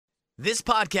This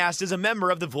podcast is a member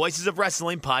of the Voices of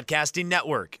Wrestling Podcasting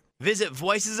Network. Visit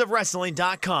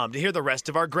voicesofwrestling.com to hear the rest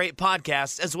of our great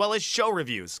podcasts, as well as show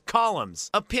reviews, columns,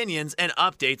 opinions, and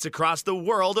updates across the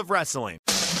world of wrestling.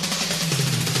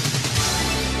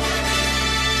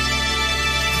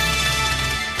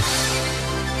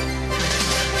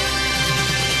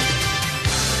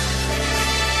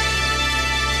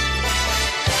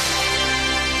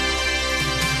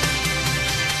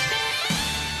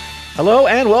 Hello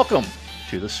and welcome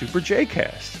to the Super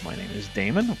J-Cast. My name is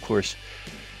Damon. Of course,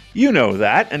 you know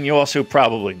that, and you also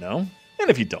probably know, and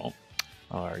if you don't,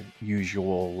 our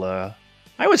usual,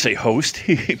 I would say host.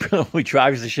 He probably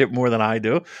drives the ship more than I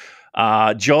do.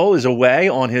 Joel is away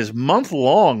on his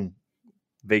month-long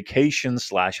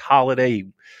vacation/holiday. He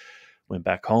went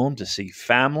back home to see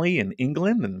family in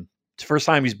England, and it's the first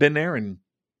time he's been there in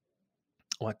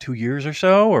 2 years or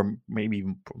so, or maybe,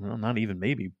 well, not even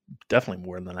maybe, definitely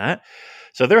more than that.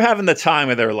 So they're having the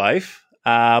time of their life.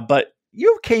 But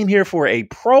you came here for a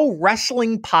pro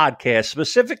wrestling podcast,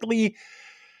 specifically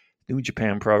New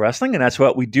Japan Pro Wrestling, and that's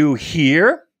what we do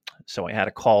here. So I had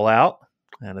to call out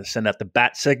and send out the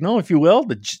bat signal, if you will.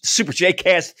 The Super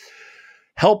J-Cast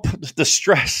help the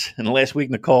stress. And last week,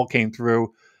 Nicole came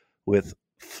through with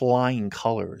flying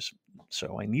colors.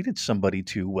 So I needed somebody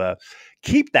to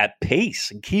keep that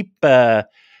pace and keep that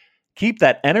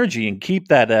energy and keep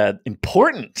that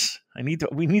importance. We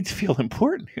need to feel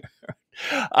important here.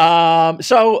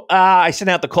 So I sent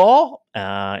out the call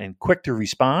and quick to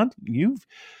respond.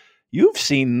 You've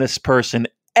seen this person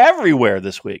everywhere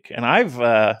this week, and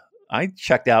I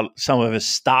checked out some of his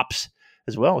stops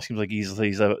as well. It seems like he's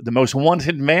the most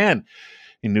wanted man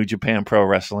in New Japan Pro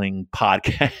Wrestling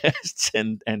podcasts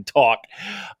and talk.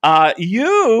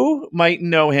 You might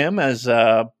know him as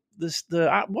what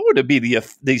would it be,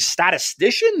 the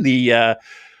statistician, the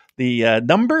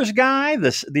numbers guy,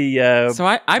 So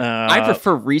I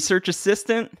prefer research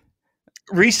assistant.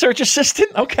 Research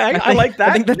assistant. Okay, I like that.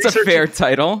 I think that's a fair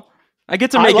title. I get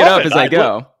to make it up as I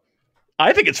go.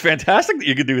 I think it's fantastic that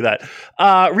you could do that.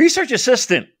 Research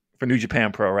assistant for New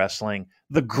Japan Pro Wrestling,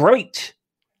 the great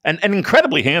and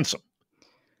incredibly handsome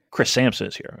Chris Sampson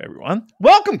is here, everyone.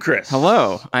 Welcome, Chris.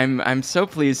 Hello. I'm so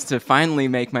pleased to finally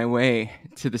make my way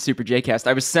to the Super J-Cast.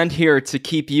 I was sent here to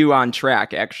keep you on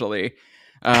track, actually.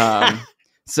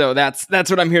 So that's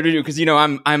what I'm here to do, because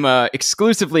I'm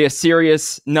exclusively a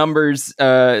serious numbers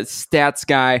stats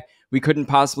guy. We couldn't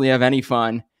possibly have any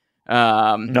fun.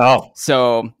 No.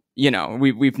 So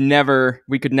we could never.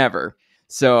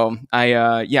 So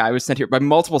I was sent here by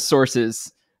multiple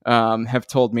sources. Have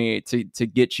told me to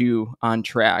get you on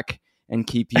track and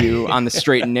keep you on the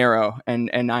straight and narrow,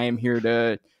 and I am here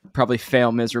to probably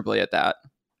fail miserably at that.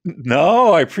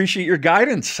 No, I appreciate your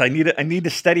guidance. I need a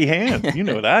steady hand. You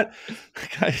know that.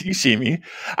 You see me.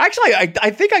 Actually, I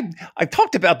think I've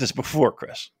talked about this before,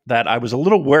 Chris, that I was a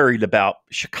little worried about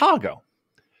Chicago.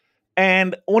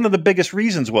 And one of the biggest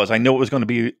reasons was I know it was going to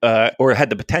be, or it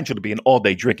had the potential to be, an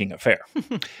all-day drinking affair.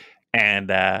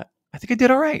 And I think I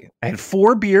did all right. I had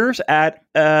 4 beers at,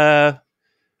 what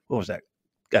was that?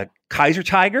 Kaiser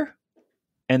Tiger.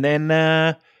 And then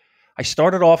I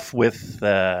started off with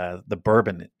the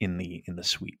bourbon in the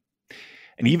suite.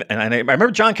 And I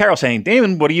remember John Carroll saying,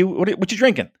 "Damon, what you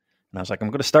drinking?" And I was like, "I'm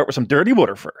going to start with some dirty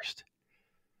water first."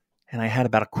 And I had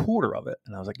about a quarter of it.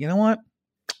 And I was like, "You know what?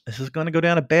 This is going to go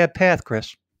down a bad path,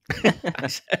 Chris." I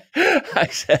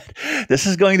said, "This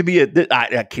is going to be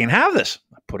I can't have this."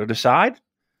 I put it aside.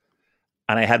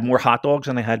 And I had more hot dogs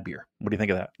than I had beer. What do you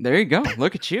think of that? There you go.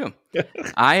 Look at you.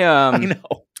 I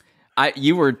know.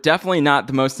 You were definitely not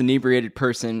the most inebriated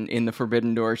person in the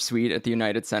Forbidden Door suite at the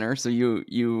United Center. So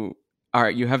you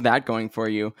have that going for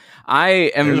you.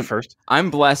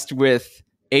 I'm blessed with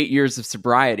 8 years of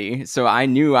sobriety, so I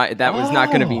knew that was not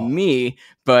going to be me.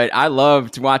 But I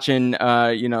loved watching,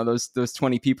 those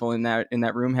 20 people in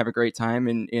that room have a great time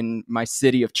in my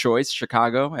city of choice,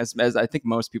 Chicago, as I think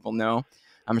most people know.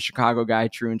 I'm a Chicago guy,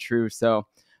 true and true. So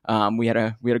we had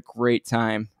a great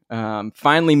time.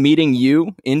 Finally meeting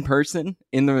you in person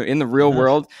in the real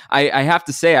world. I have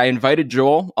to say, I invited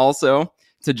Joel also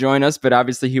to join us, but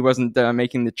obviously he wasn't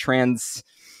making the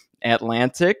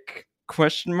transatlantic ?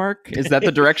 Is that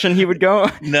the direction he would go?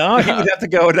 No, he would have to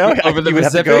go. No, over the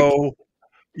Pacific.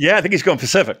 Yeah, I think he's going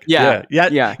Pacific. Yeah.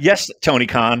 Yes, Tony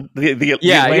Khan. The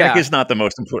Atlantic is not the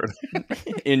most important.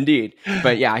 Indeed,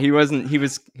 but yeah, he wasn't. He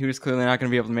was clearly not going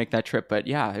to be able to make that trip. But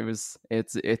yeah,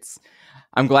 it's.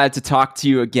 I'm glad to talk to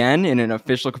you again in an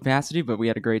official capacity. But we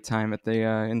had a great time at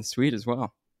in the suite as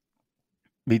well.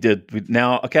 We did.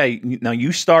 Now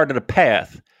you started a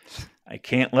path. I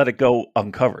can't let it go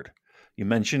uncovered. You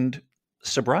mentioned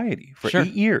sobriety for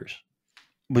 8 years.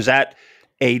 was that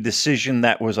a decision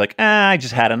that was like, I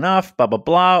just had enough, blah, blah,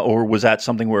 blah? Or was that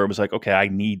something where it was like, okay, I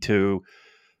need to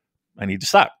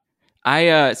stop?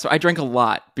 So I drank a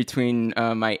lot between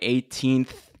my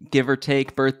 18th, give or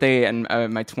take, birthday and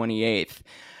my 28th.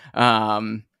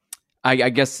 I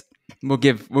guess we'll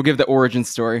give the origin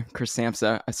story, Chris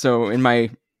Samsa. So in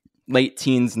my late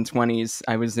teens and 20s,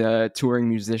 I was a touring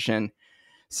musician.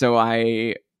 So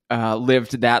I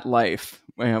lived that life,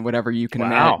 whatever you can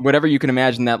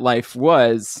imagine that life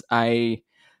was. I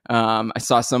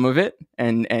saw some of it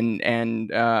and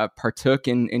partook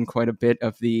in quite a bit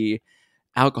of the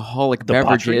alcoholic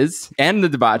beverages and the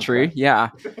debauchery. Okay.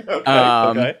 Yeah.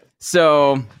 Okay.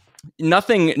 So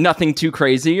nothing too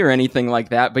crazy or anything like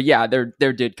that. But yeah,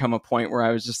 there did come a point where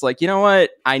I was just like, you know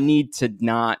what? I need to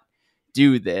not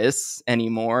do this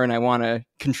anymore. And I want to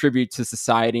contribute to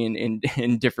society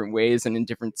in different ways and in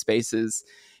different spaces.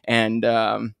 And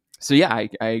so yeah,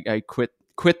 I quit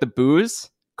the booze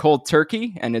cold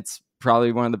turkey. And it's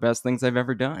probably one of the best things I've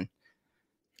ever done.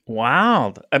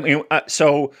 Wow. I mean,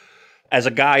 so as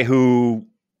a guy who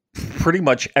pretty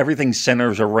much everything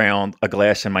centers around a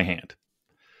glass in my hand,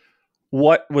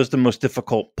 what was the most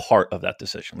difficult part of that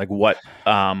decision? Like what,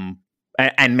 and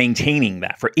maintaining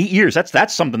that for 8 years,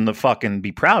 that's something to fucking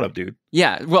be proud of, dude.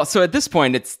 Yeah. Well, so at this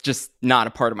point, it's just not a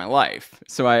part of my life.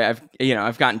 So I've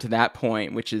gotten to that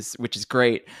point, which is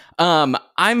great. I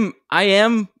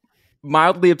am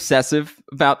mildly obsessive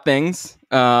about things,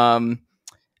 as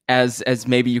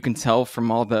maybe you can tell from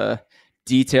all the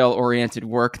detail-oriented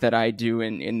work that I do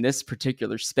in this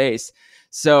particular space.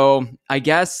 So I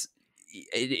guess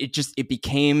it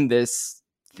became this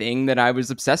thing that I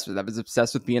was obsessed with. I was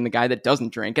obsessed with being the guy that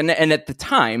doesn't drink. And at the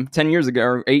time, 10 years ago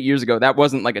or 8 years ago, that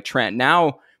wasn't like a trend.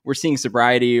 Now we're seeing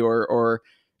sobriety or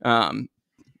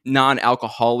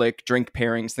non-alcoholic drink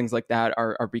pairings, things like that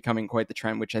are becoming quite the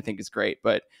trend, which I think is great.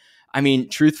 But I mean,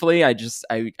 truthfully, I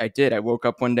woke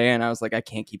up one day and I was like, I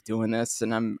can't keep doing this.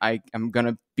 And I'm going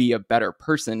to be a better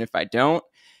person if I don't.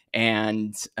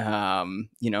 And,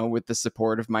 with the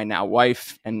support of my now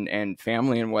wife and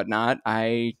family and whatnot,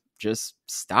 I just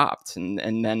stopped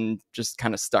and then just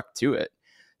kind of stuck to it.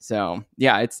 So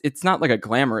yeah, it's not like a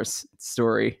glamorous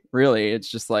story, really. It's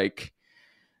just like,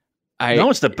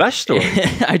 it's the best story.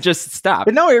 I just stopped.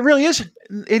 But no, it really is.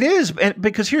 It is. And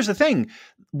because here's the thing,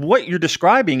 what you're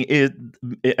describing is,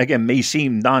 again, may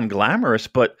seem non-glamorous,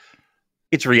 but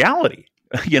it's reality.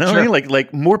 You know what I mean?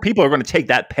 Like more people are going to take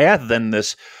that path than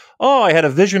this, oh, I had a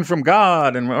vision from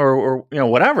God and, or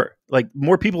whatever. Like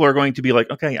more people are going to be like,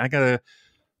 okay, I gotta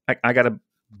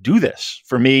do this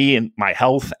for me and my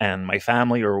health and my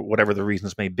family or whatever the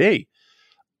reasons may be.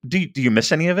 Do you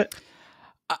miss any of it?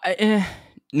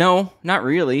 No, not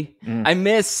really. I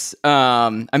miss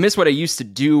what I used to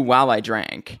do while I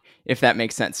drank, if that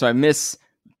makes sense. So I miss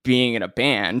being in a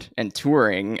band and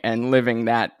touring and living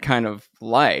that kind of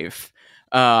life.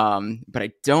 But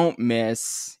I don't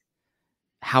miss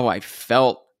how I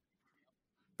felt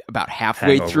about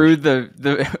halfway through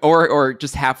or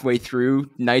just halfway through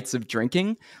nights of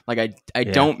drinking. Like I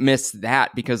don't miss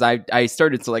that because I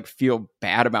started to like feel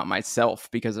bad about myself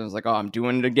because I was like, oh, I'm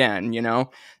doing it again,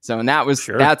 So, and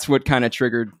that's what kind of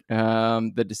triggered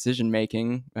the decision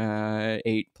making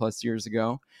 8+ years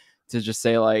ago to just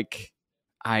say like,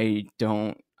 I'm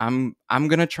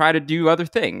going to try to do other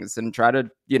things and try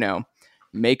to,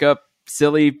 make up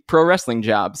silly pro wrestling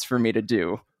jobs for me to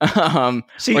do. But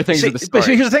here's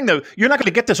the thing though, you're not going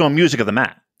to get this on Music of the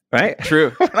Mat, right?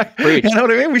 True. You know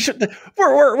what I mean? We should.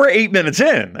 We're 8 minutes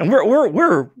in, and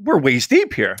we're waist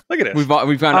deep here. Look at this.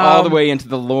 We've gone all the way into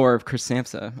the lore of Chris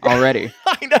Samsa already.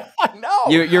 I know.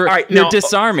 You're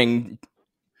disarming.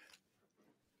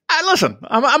 Listen,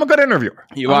 I'm a good interviewer.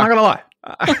 I'm not going to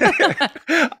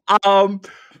lie.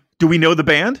 Do we know the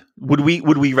band? Would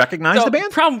we recognize the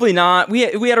band? Probably not. We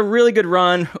had a really good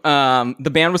run.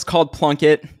 The band was called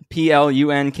Plunket,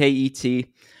 Plunket.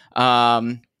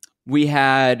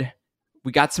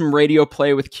 We got some radio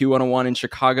play with Q101 in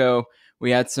Chicago. We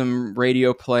had some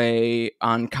radio play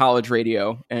on college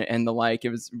radio and the like. It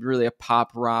was really a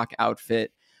pop rock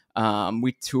outfit.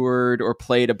 We toured or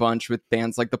played a bunch with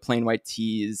bands like the Plain White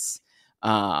T's.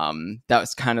 That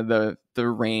was kind of the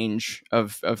range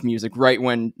of music. Right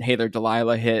when Hey There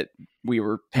Delilah hit, we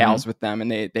were pals with them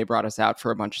and they brought us out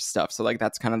for a bunch of stuff. So like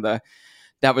that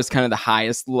was kind of the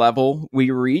highest level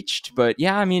we reached. But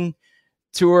yeah, I mean,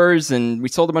 tours, and we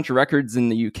sold a bunch of records in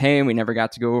the UK and we never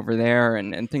got to go over there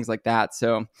and things like that.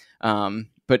 So,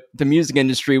 but the music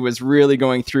industry was really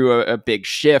going through a big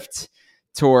shift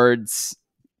towards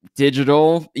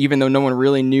digital, even though no one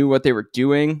really knew what they were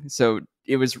doing. So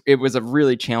it was a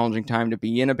really challenging time to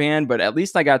be in a band, but at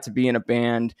least I got to be in a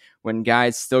band when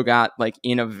guys still got like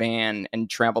in a van and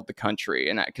traveled the country.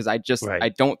 And because I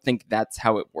don't think that's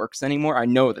how it works anymore. I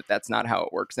know that that's not how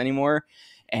it works anymore.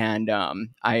 And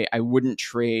I wouldn't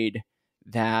trade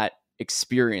that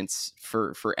experience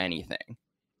for anything.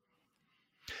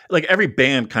 Like every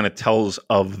band kind of tells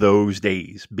of those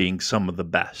days being some of the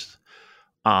best.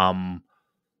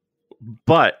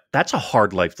 But that's a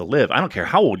hard life to live. I don't care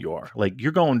how old you are. Like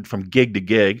you're going from gig to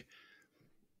gig,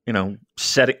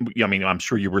 setting, I mean, I'm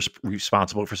sure you were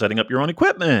responsible for setting up your own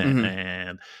equipment. Mm-hmm.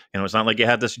 And, it's not like you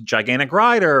had this gigantic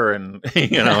rider and,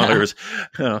 there's,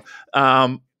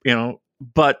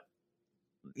 but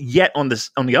yet on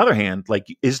the other hand, like,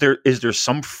 is there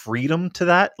some freedom to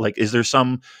that? Like, is there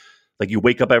some, like you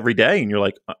wake up every day and you're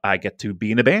like, I get to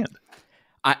be in a band.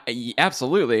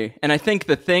 Absolutely. And I think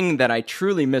the thing that I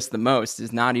truly miss the most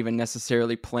is not even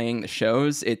necessarily playing the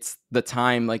shows. It's the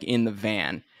time like in the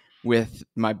van with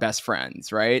my best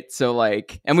friends, right? So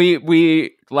like, and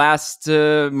we last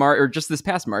March, or just this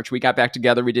past March, we got back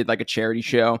together. We did like a charity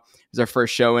show. It was our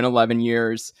first show in 11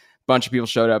 years. A bunch of people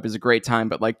showed up. It was a great time.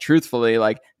 But like, truthfully,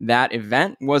 like that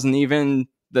event wasn't even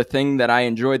the thing that I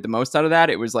enjoyed the most out of that.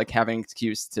 It was like having an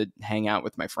excuse to hang out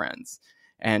with my friends.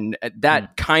 And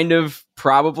that kind of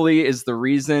probably is the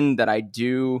reason that I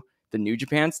do the New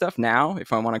Japan stuff now,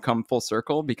 if I want to come full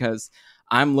circle, because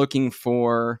I'm looking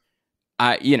for,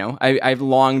 I've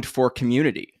longed for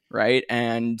community, right?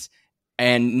 And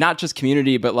not just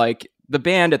community, but like the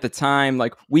band at the time,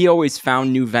 like we always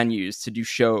found new venues to do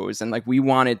shows. And like we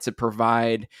wanted to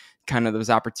provide kind of those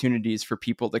opportunities for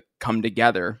people to come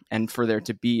together and for there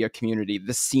to be a community,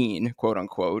 the scene, quote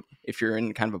unquote. If you're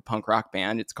in kind of a punk rock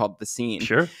band, it's called the scene.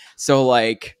 Sure. So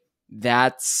like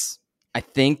that's, I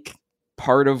think,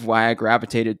 part of why I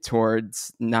gravitated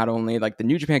towards not only like the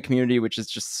New Japan community, which is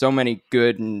just so many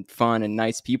good and fun and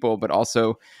nice people, but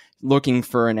also looking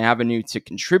for an avenue to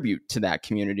contribute to that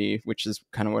community, which is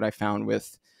kind of what I found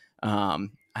with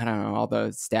I don't know, all the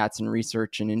stats and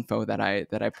research and info that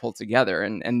I pulled together.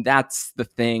 And that's the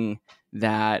thing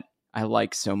that I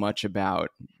like so much about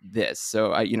this.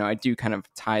 So I do kind of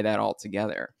tie that all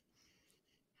together.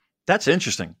 That's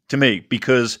interesting to me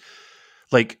because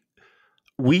like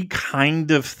we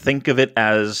kind of think of it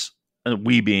as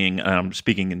we being,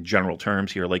 speaking in general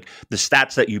terms here, like the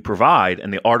stats that you provide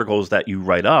and the articles that you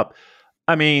write up.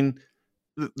 I mean,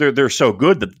 they're so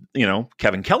good that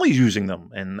Kevin Kelly's using them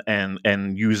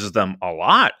and uses them a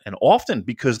lot and often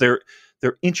because they're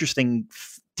interesting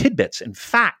tidbits and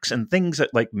facts and things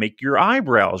that like make your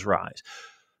eyebrows rise.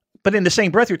 But in the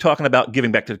same breath, you're talking about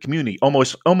giving back to the community,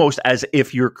 almost as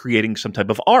if you're creating some type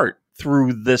of art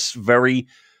through this very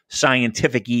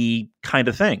scientific-y kind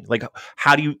of thing. Like,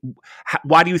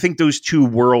 why do you think those two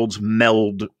worlds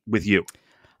meld with you?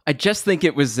 I just think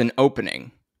it was an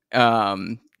opening.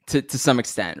 To some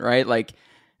extent, right? Like,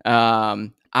 I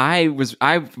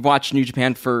watched New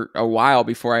Japan for a while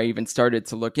before I even started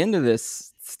to look into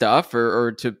this stuff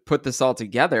or to put this all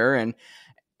together. And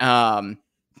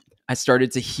I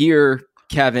started to hear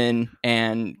Kevin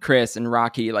and Chris and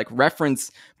Rocky like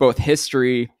reference both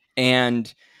history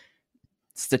and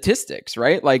statistics,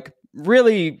 right? Like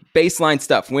really baseline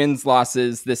stuff, wins,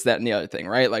 losses, this, that, and the other thing,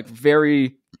 right? Like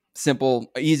very simple,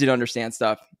 easy to understand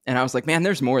stuff. And I was like, man,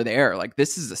 there's more there. Like,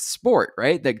 this is a sport,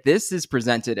 right? Like, this is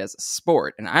presented as a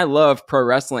sport. And I love pro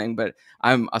wrestling, but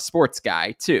I'm a sports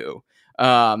guy too.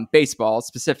 Baseball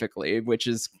specifically, which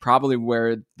is probably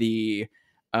where the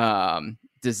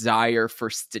desire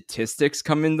for statistics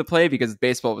come into play, because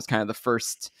baseball was kind of the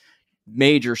first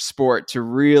major sport to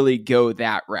really go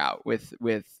that route with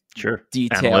sure.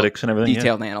 detailed analytics and everything,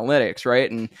 detailed analytics,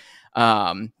 right? And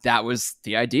that was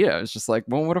the idea. It was just like,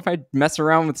 well, what if I mess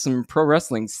around with some pro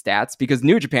wrestling stats? Because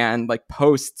New Japan like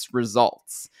posts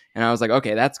results. And I was like,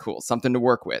 okay, that's cool. Something to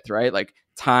work with, right? Like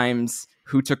times,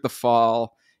 who took the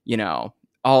fall,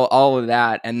 all of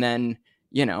that. And then,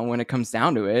 when it comes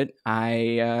down to it,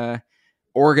 I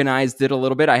organized it a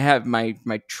little bit. I have my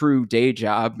true day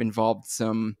job involved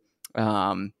some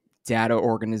data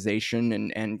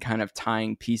organization and kind of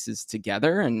tying pieces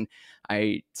together. And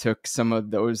I took some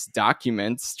of those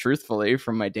documents, truthfully,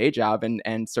 from my day job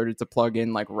and started to plug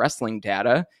in like wrestling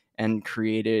data and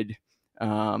created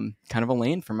kind of a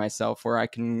lane for myself where I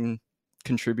can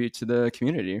contribute to the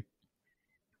community.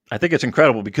 I think it's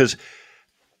incredible because,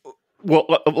 well,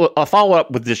 I'll follow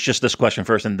up with this question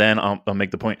first, and then I'll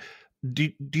make the point.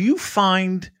 Do you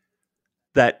find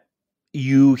that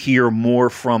you hear more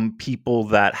from people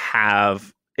that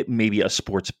have maybe a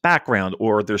sports background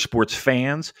or they're sports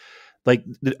fans Like,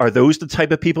 are those the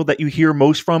type of people that you hear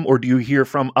most from, or do you hear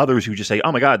from others who just say,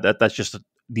 "Oh my God,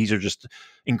 these are just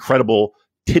incredible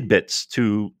tidbits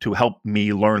to help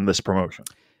me learn this promotion"?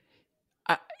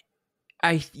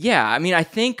 I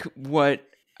think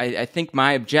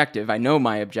my objective, I know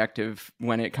my objective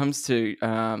when it comes to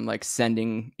like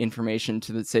sending information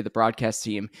to the broadcast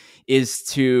team, is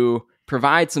to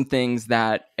provide some things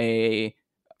that a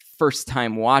first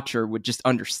time watcher would just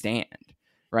understand,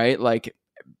 right? Like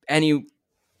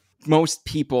most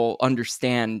people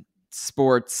understand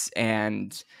sports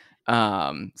and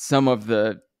some of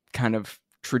the kind of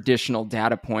traditional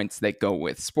data points that go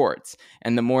with sports.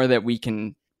 And the more that we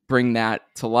can bring that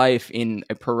to life in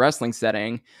a pro wrestling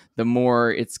setting, the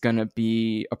more it's going to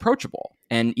be approachable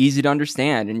and easy to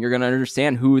understand. And you're going to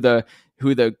understand who the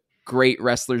great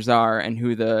wrestlers are and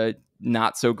who the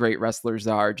not so great wrestlers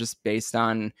are, just based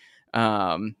on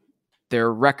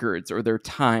their records or their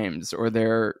times or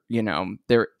their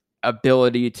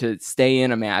ability to stay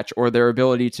in a match or their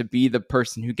ability to be the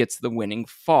person who gets the winning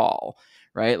fall,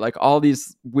 right? Like all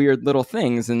these weird little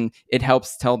things. And it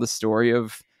helps tell the story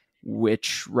of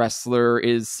which wrestler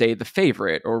is, say, the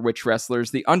favorite or which wrestler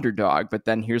is the underdog. But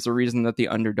then here's a reason that the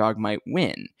underdog might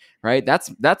win, right?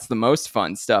 That's the most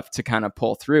fun stuff to kind of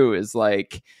pull through, is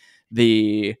like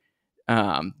the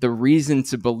reason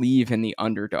to believe in the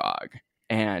underdog.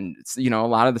 And, a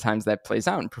lot of the times that plays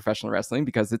out in professional wrestling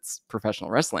because it's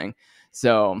professional wrestling.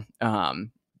 So, I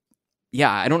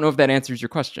don't know if that answers your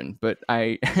question, but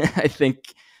I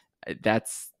think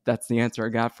that's the answer I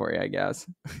got for you, I guess.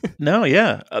 No,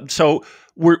 yeah. So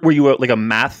were you like a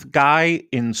math guy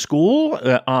in school,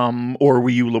 or were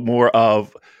you more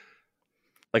of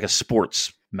like a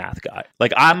sports math guy?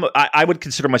 Like I would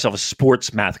consider myself a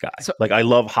sports math guy. So, like I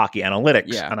love hockey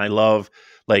analytics, and I love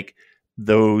like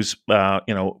those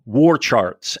war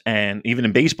charts, and even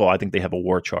in baseball I think they have a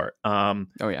war chart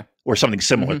or something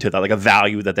similar to that, like a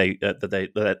value that they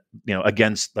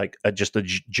against like just a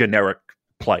generic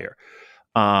player.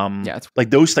 Like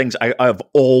those things I've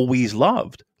always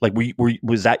loved. Like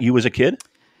was that you as a kid?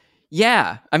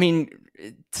 Yeah, I mean,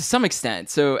 to some extent.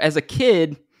 So as a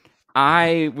kid,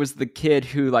 I was the kid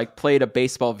who like played a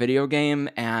baseball video game,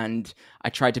 and I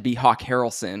tried to be Hawk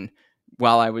Harrelson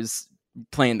while I was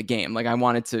playing the game. Like I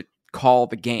wanted to call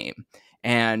the game,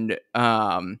 and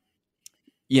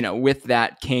with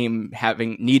that came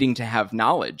needing to have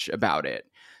knowledge about it.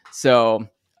 So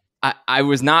I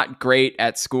was not great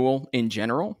at school in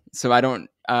general, so I don't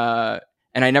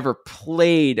and I never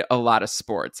played a lot of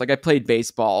sports. Like I played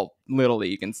baseball, little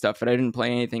league and stuff, but I didn't play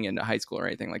anything into high school or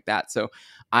anything like that. So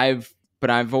I've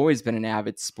always been an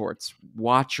avid sports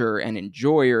watcher and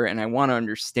enjoyer, and I want to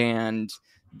understand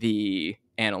the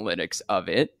analytics of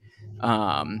it,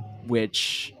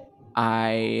 which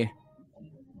I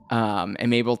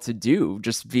am able to do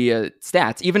just via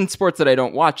stats. Even sports that I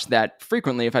don't watch that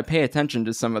frequently, if I pay attention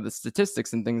to some of the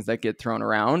statistics and things that get thrown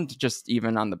around, just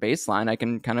even on the baseline, I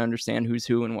can kind of understand who's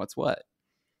who and what's what.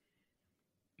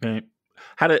 Right.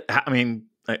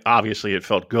 Obviously it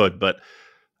felt good, but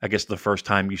I guess the first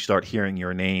time you start hearing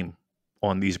your name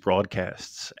on these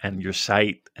broadcasts and your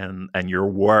site and your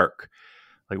work,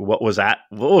 like what was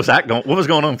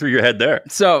going on through your head there?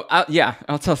 So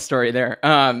I'll tell a story there.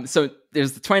 So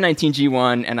there's the 2019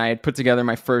 G1, and I had put together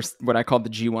my first, what I called the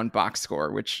G1 box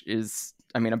score, which is,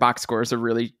 a box score is a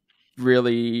really,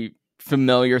 really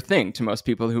familiar thing to most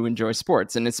people who enjoy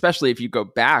sports. And especially if you go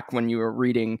back when you were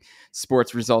reading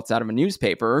sports results out of a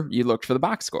newspaper, you looked for the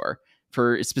box score.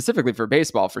 Specifically for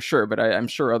baseball, for sure, but I'm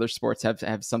sure other sports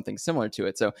have something similar to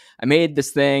it. So I made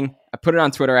this thing, I put it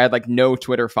on Twitter. I had like no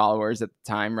Twitter followers at the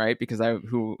time, right? Because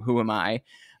who am I?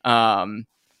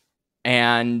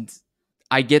 And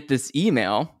I get this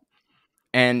email,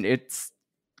 and it's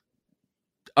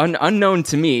unknown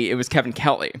to me. It was Kevin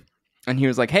Kelly, and he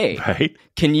was like, "Hey, right,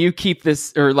 can you keep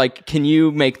this, or like, can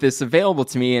you make this available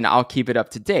to me, and I'll keep it up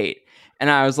to date?" And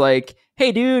I was like,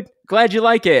 "Hey, dude, glad you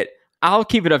like it. I'll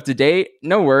keep it up to date.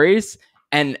 No worries."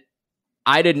 And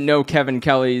I didn't know Kevin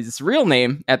Kelly's real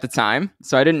name at the time,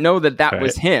 so I didn't know that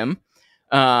was him.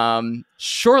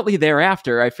 Shortly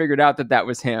thereafter, I figured out that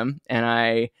was him, and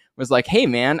I was like, "Hey,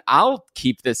 man, I'll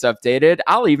keep this updated.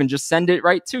 I'll even just send it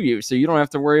right to you, so you don't have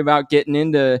to worry about getting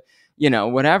into,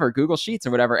 whatever, Google Sheets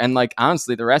or whatever." And like,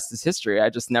 honestly, the rest is history.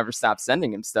 I just never stopped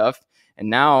sending him stuff,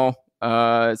 and now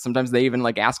sometimes they even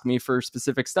like ask me for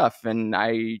specific stuff, and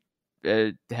I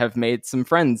have made some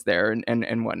friends there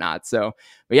and whatnot. So,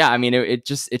 but yeah, it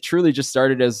truly just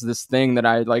started as this thing that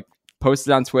I like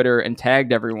posted on Twitter and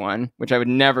tagged everyone, which I would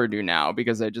never do now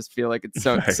because I just feel like it's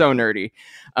so nerdy.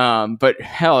 But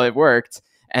hell, it worked.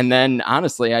 And then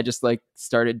honestly, I just like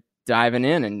started diving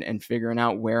in and figuring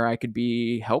out where I could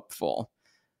be helpful.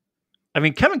 I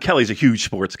mean, Kevin Kelly's a huge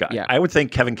sports guy. Yeah. I would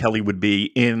think Kevin Kelly would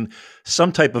be in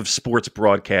some type of sports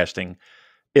broadcasting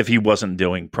if he wasn't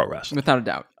doing pro wrestling. Without a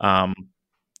doubt.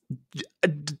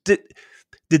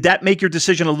 Did that make your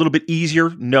decision a little bit easier,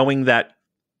 knowing that,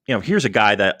 here's a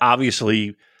guy that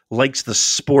obviously likes the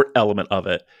sport element of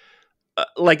it?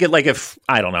 If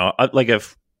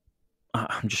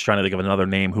I'm just trying to think of another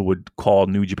name who would call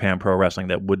New Japan Pro Wrestling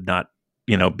that would not,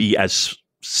 be as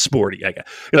sporty, I guess.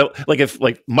 If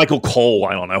Michael Cole,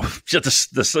 I don't know,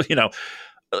 just this,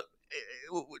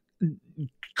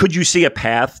 could you see a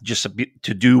path just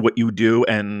to do what you do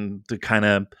and to kind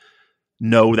of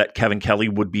know that Kevin Kelly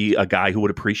would be a guy who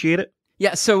would appreciate it?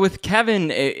 Yeah, so with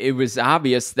Kevin, it was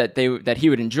obvious that he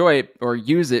would enjoy it or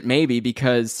use it, maybe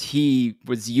because he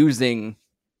was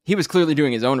clearly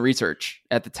doing his own research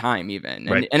at the time, even,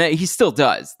 right. And he still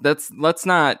does. Let's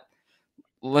not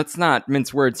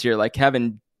mince words here. Like,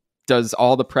 Kevin does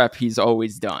all the prep he's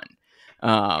always done,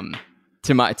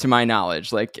 to my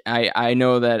knowledge. Like, I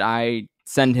know that I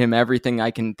send him everything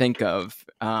I can think of.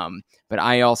 But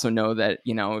I also know that,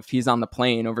 if he's on the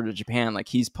plane over to Japan, like,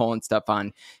 he's pulling stuff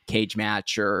on Cage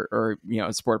Match or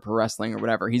Sport Pro Wrestling or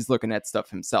whatever. He's looking at stuff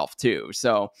himself too.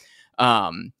 So,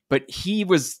 but he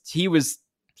was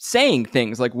saying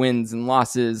things like wins and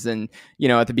losses, and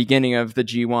at the beginning of the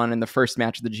G1 and the first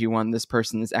match of the G1, this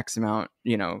person is X amount,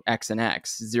 X and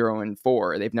X, 0 and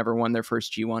 4. They've never won their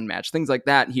first G1 match. Things like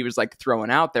that he was like throwing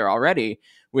out there already,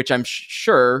 which I'm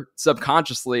sure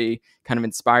subconsciously kind of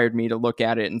inspired me to look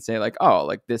at it and say like, oh,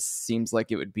 like, this seems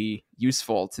like it would be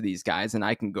useful to these guys, and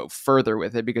I can go further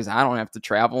with it because I don't have to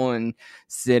travel and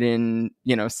sit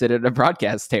at a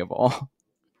broadcast table.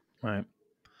 Right.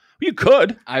 You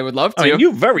could. I would love to. I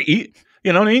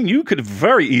mean, you could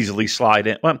very easily slide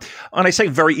in. Well, when I say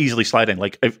very easily slide in,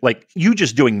 like you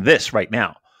just doing this right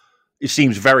now, it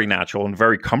seems very natural and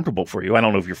very comfortable for you. I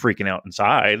don't know if you're freaking out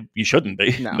inside. You shouldn't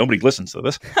be. No. Nobody listens to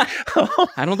this.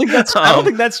 I don't think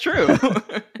that's true.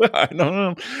 I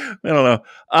don't know.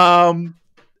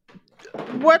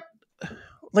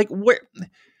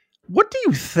 What do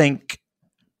you think?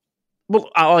 Well,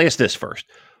 I'll ask this first.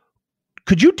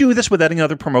 Could you do this with any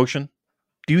other promotion?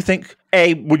 Do you think,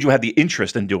 A, would you have the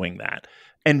interest in doing that?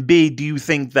 And B, do you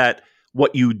think that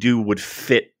what you do would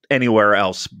fit anywhere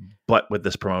else but with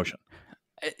this promotion?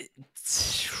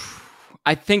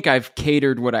 I think I've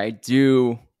catered what I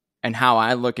do and how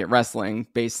I look at wrestling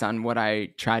based on what I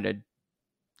try to,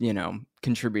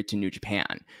 contribute to New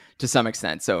Japan to some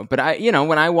extent. So, but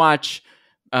when I watch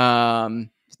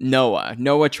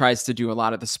Noah tries to do a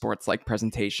lot of the sports-like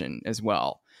presentation as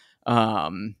well.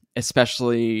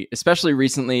 Especially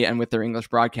recently and with their English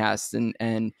broadcasts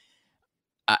and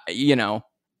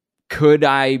could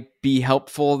I be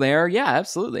helpful there? Yeah,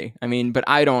 absolutely. I mean, but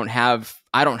I don't have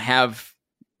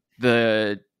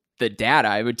the data.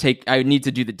 I would need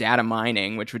to do the data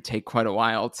mining, which would take quite a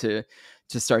while to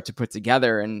start to put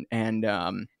together. And in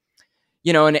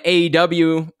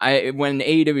AEW, when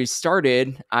AEW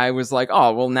started, I was like,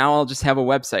 oh, well, now I'll just have a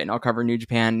website and I'll cover New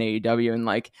Japan and AEW. And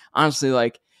like, honestly,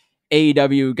 like,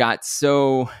 AEW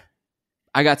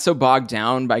I got so bogged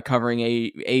down by covering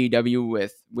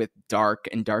AEW with Dark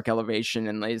and Dark Elevation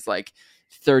and these like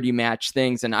 30 match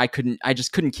things, and I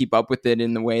just couldn't keep up with it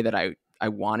in the way that I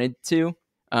wanted to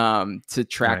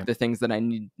track right. The things that I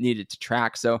needed to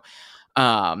track. So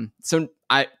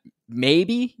I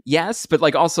maybe yes, but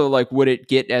like also like would it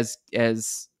get as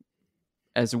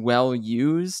well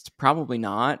used? Probably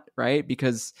not, right?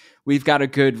 Because we've got a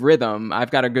good rhythm. I've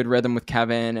got a good rhythm with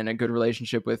Kevin and a good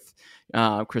relationship with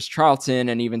Chris Charlton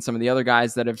and even some of the other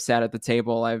guys that have sat at the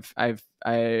table. I've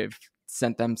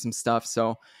sent them some stuff.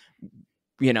 So,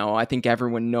 I think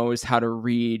everyone knows how to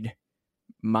read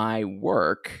my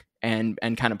work and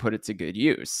kind of put it to good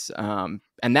use. And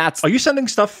that's... Are you sending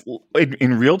stuff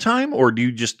in real time, or do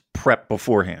you just prep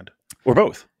beforehand, or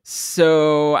both?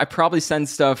 So I probably send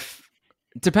stuff...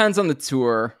 Depends on the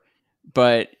tour,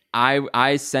 but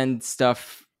I send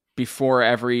stuff before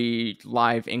every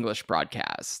live English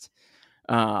broadcast.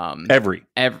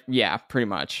 Yeah, pretty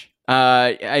much.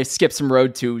 I skip some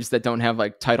road twos that don't have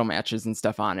like title matches and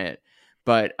stuff on it.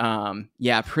 But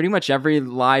yeah, pretty much every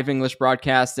live English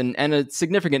broadcast and a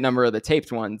significant number of the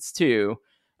taped ones too.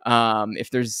 If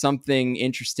there's something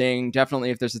interesting, definitely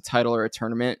if there's a title or a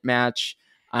tournament match,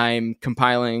 I'm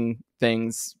compiling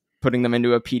things, putting them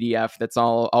into a PDF that's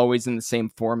always in the same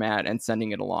format and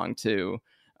sending it along to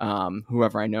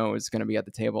whoever I know is going to be at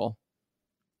the table.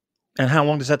 And how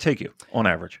long does that take you on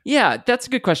average? Yeah, that's a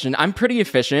good question. I'm pretty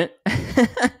efficient.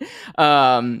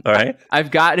 All right. I've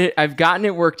gotten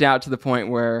it worked out to the point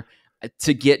where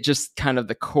to get just kind of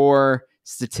the core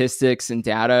statistics and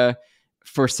data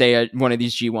for, say, one of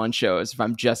these G1 shows, if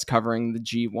I'm just covering the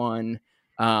G1,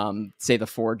 say the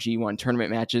 4 G1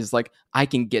 tournament matches, like I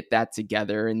can get that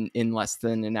together in less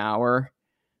than an hour,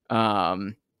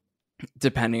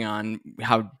 depending on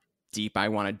how deep I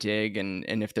want to dig and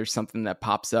if there's something that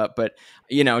pops up. But,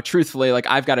 you know, truthfully, like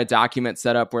I've got a document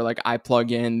set up where like I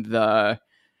plug in the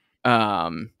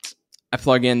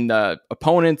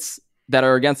opponents that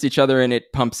are against each other, and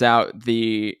it pumps out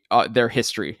their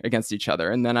history against each other.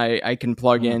 And then I can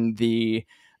plug in the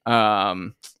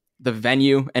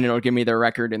venue, and it'll give me their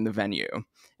record in the venue,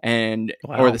 and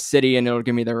or the city, and it'll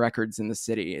give me their records in the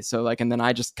city. So like, and then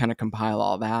I just kind of compile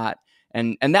all that.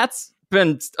 And that's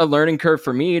been a learning curve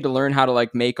for me to learn how to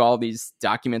like make all these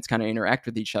documents kind of interact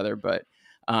with each other. But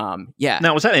yeah.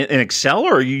 Now, was that in Excel,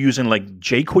 or are you using like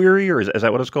jQuery, or is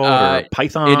that what it's called, or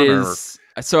Python? It is.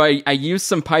 So I use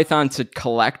some Python to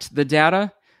collect the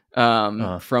data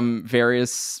from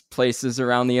various places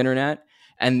around the internet.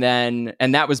 And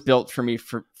that was built for me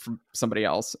from somebody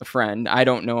else, a friend. I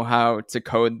don't know how to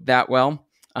code that well,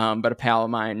 but a pal of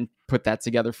mine put that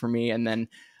together for me. And then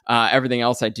everything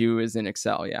else I do is in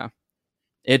Excel. Yeah.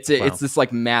 It's this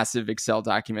like massive Excel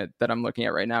document that I'm looking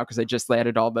at right now, because I just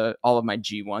added all of my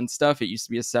G1 stuff. It used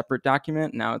to be a separate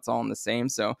document. Now it's all in the same.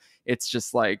 So it's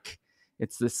just like,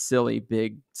 it's this silly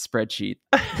big spreadsheet.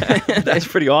 That's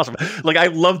pretty awesome. Like I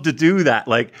love to do that.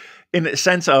 Like in the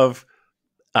sense of,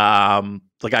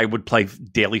 like I would play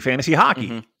daily fantasy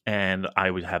hockey, and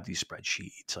I would have these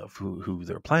spreadsheets of who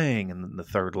they're playing, and then the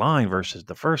third line versus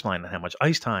the first line, and how much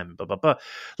ice time, blah, blah, blah.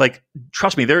 Like,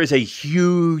 trust me, there is a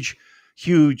huge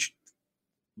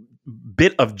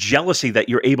bit of jealousy that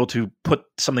you're able to put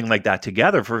something like that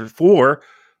together for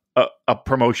a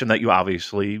promotion that you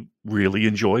obviously really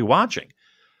enjoy watching.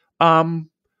 What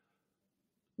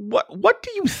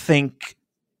do you think?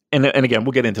 And again,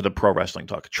 we'll get into the pro wrestling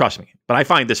talk. Trust me, but I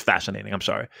find this fascinating. I'm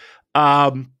sorry.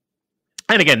 And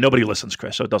again, nobody listens,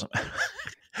 Chris, so it doesn't matter.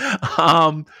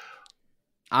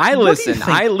 I listen.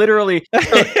 I literally.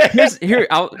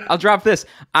 I'll drop this.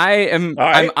 I'm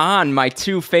on my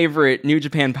 2 favorite New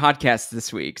Japan podcasts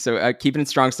this week. So Keeping It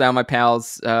Strong Style, my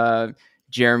pals,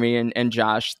 Jeremy and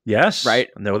Josh. Yes, right.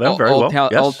 I know them very well.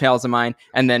 Old pals of mine,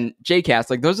 and then JCast.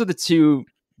 Like those are the 2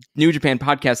 New Japan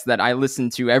podcasts that I listen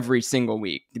to every single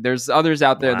week. There's others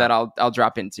out there that I'll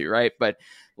drop into, right? But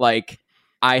like,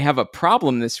 I have a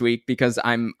problem this week because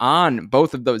I'm on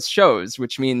both of those shows,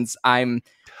 which means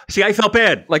See, I felt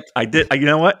bad. Like I did. You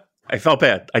know what? I felt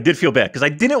bad. I did feel bad because I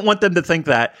didn't want them to think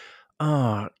that.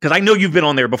 Because I know you've been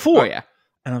on there before. Oh yeah.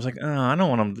 And I was like, I don't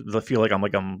want them to feel like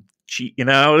I'm cheat. You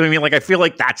know what I mean? Like I feel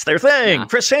like that's their thing. Nah.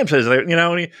 Chris Sampson's there. You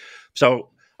know. So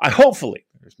hopefully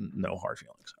there's no hard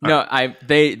feelings. No,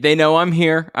 they know I'm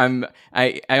here.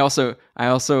 I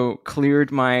also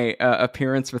cleared my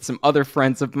appearance with some other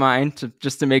friends of mine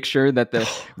just to make sure that the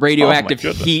radioactive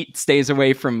heat stays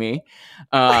away from me.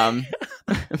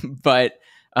 But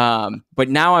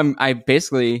now I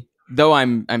basically, though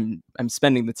I'm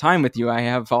spending the time with you, I'm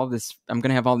going to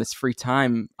have all this free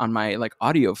time on my like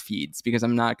audio feeds, because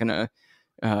I'm not going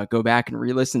to go back and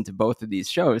re-listen to both of these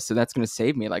shows. So that's going to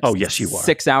save me like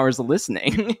 6 hours of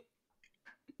listening.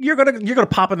 You're gonna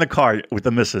pop in the car with the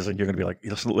missus, and you're gonna be like,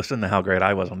 listen to how great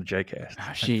I was on the JCast.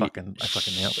 I fucking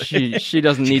nailed it. She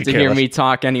doesn't need to hear me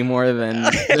talk any more than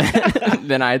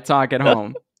I talk at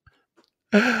home.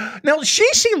 Now, she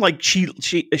seemed like she.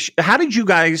 How did you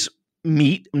guys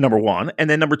meet? Number one, and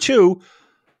then number two,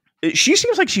 she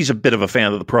seems like she's a bit of a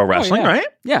fan of the pro wrestling, right?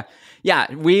 Yeah.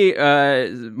 We,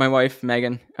 my wife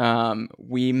Megan,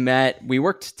 we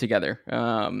worked together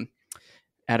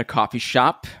at a coffee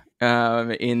shop.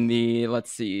 In the late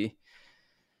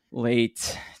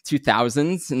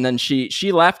 2000s, and then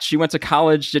she left. She went to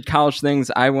college, did college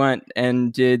things. I went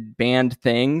and did band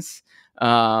things,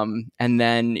 and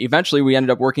then eventually we ended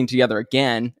up working together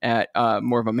again at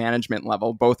more of a management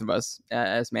level, both of us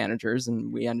as managers,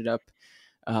 and we ended up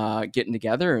getting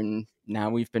together, and now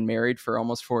we've been married for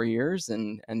almost 4 years,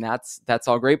 and that's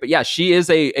all great. But yeah, she is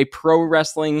a pro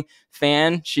wrestling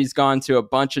fan. She's gone to a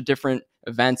bunch of different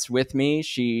events with me.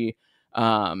 She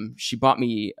bought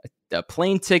me a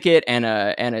plane ticket and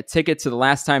a ticket to the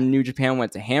last time New Japan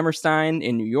went to Hammerstein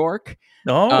in New York.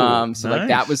 So nice. Like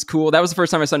that was cool. That was the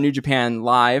first time I saw New Japan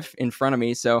live in front of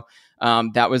me. So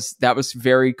that was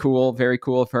very cool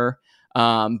of her.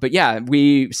 But yeah,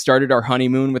 we started our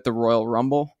honeymoon with the Royal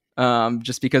Rumble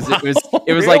just because it was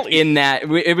really? Like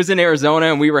it was in Arizona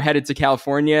and we were headed to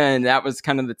California, and that was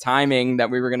kind of the timing that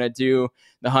we were going to do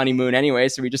the honeymoon anyway.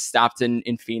 So we just stopped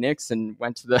in Phoenix and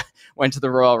went to the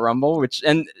Royal Rumble, which,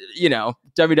 and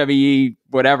WWE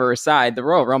whatever aside, the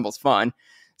Royal Rumble's fun.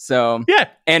 So yeah,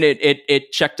 and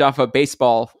it checked off a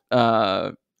baseball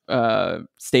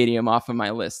stadium off of my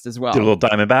list as well. The little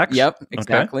Diamondbacks. Yep,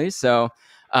 exactly. Okay. So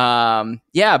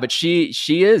but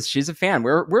she's a fan.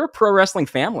 We're a pro wrestling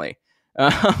family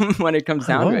when it comes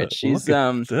down to it. She's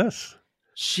this.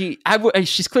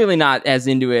 She's clearly not as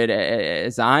into it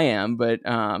as I am, but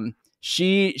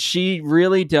she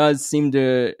really does seem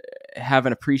to have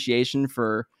an appreciation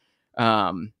for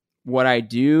what I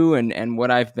do and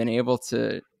what I've been able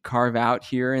to carve out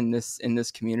here in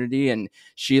this community. And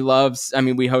she loves, I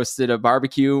mean, we hosted a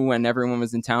barbecue when everyone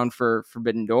was in town for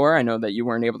Forbidden Door. I know that you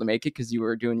weren't able to make it because you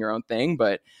were doing your own thing,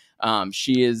 but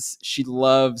she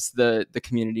loves the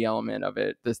community element of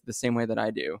it the same way that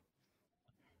I do.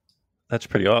 That's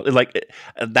pretty awesome. Like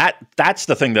that's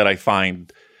the thing that I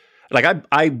find, like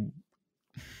I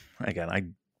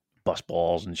bust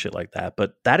balls and shit like that,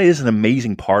 but that is an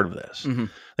amazing part of this. Mm-hmm.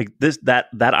 Like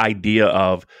that idea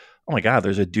of, oh my God,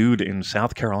 there's a dude in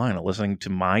South Carolina listening to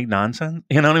my nonsense.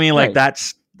 You know what I mean? Like right.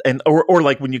 That's, and, or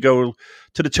like when you go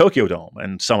to the Tokyo Dome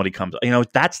and somebody comes,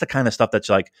 that's the kind of stuff that's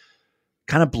like,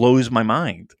 kind of blows my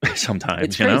mind sometimes.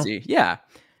 It's crazy. Yeah.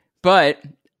 But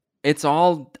it's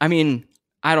all, I mean,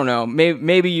 I don't know.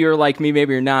 Maybe you're like me,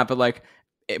 maybe you're not. But like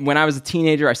when I was a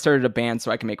teenager, I started a band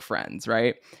so I can make friends,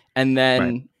 right? And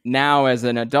then now as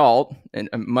an adult and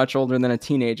much older than a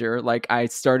teenager, like I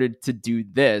started to do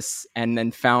this and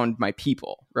then found my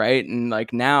people, right? And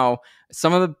like now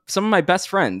some of my best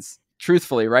friends,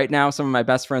 truthfully, right now, some of my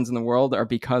best friends in the world are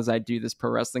because I do this pro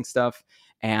wrestling stuff.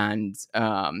 And,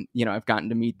 I've gotten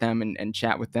to meet them and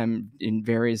chat with them in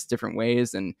various different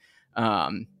ways. And,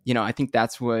 I think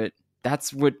that's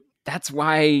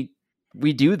why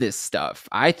we do this stuff.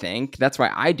 I think that's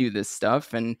why I do this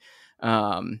stuff. And,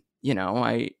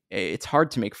 it's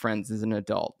hard to make friends as an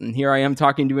adult. And here I am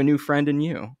talking to a new friend in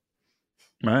you.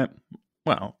 Right.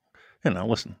 Well,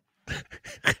 listen.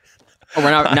 Oh,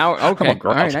 we're now. Okay. Come on,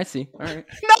 girls. All right. I see. All right.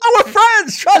 No, we're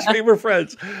friends. Trust me, we're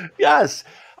friends. Yes.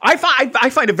 I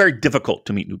find it very difficult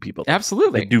to meet new people.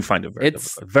 Absolutely. I do find it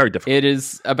very difficult. It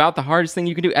is about the hardest thing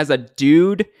you can do as a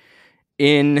dude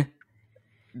in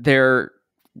their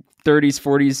 30s,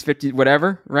 40s, 50s,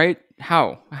 whatever, right?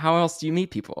 How else do you meet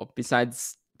people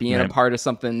besides being a part of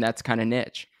something that's kind of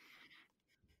niche?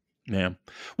 Yeah.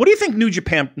 What do you think New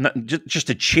Japan, just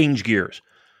to change gears,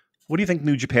 what do you think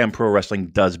New Japan Pro Wrestling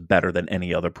does better than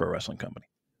any other pro wrestling company?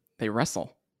 They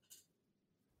wrestle.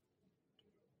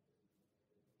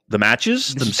 The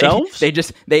matches themselves?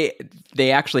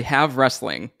 They actually have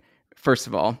wrestling, first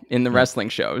of all, in the wrestling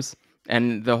shows.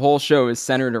 And the whole show is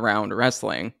centered around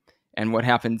wrestling and what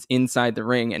happens inside the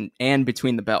ring and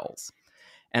between the bells.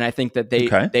 And I think that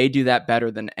they do that better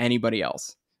than anybody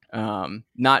else.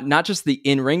 Not just the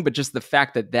in-ring, but just the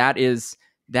fact that is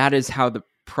how the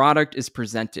product is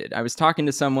presented. I was talking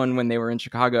to someone when they were in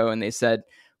Chicago and they said,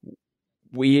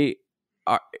 we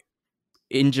are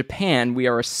in Japan, we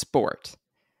are a sport.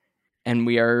 And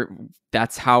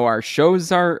that's how our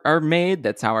shows are made.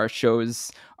 That's how our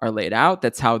shows are laid out.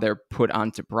 That's how they're put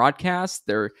onto broadcast.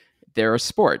 They're a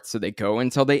sport. So they go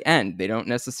until they end. They don't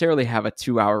necessarily have a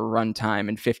 2-hour runtime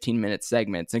and 15-minute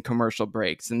segments and commercial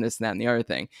breaks and this and that and the other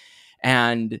thing.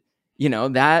 And,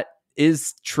 that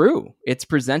is true. It's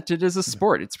presented as a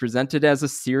sport. It's presented as a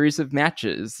series of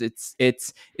matches.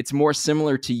 It's more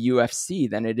similar to UFC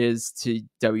than it is to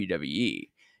WWE.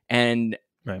 And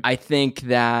I think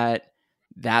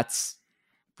that's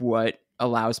what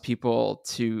allows people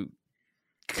to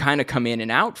kind of come in and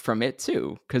out from it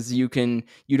too, because you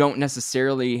don't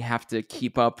necessarily have to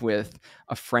keep up with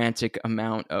a frantic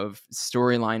amount of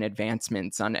storyline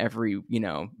advancements on every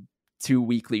 2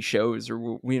 weekly shows or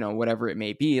whatever it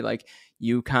may be. Like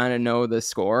you kind of know the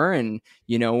score and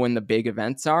when the big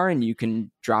events are, and you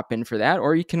can drop in for that,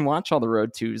 or you can watch all the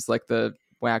road twos like the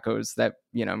wackos that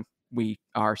we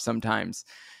are sometimes.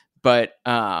 But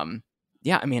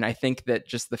I mean, I think that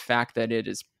just the fact that it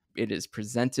is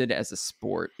presented as a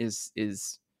sport is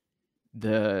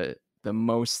the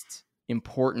most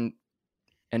important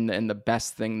and the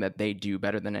best thing that they do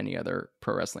better than any other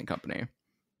pro wrestling company.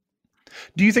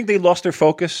 Do you think they lost their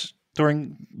focus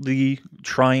during the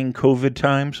trying COVID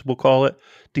times, we'll call it?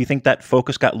 Do you think that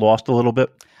focus got lost a little bit?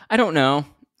 I don't know.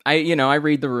 I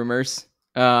read the rumors.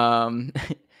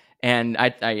 And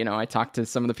I talked to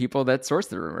some of the people that source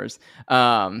the rumors,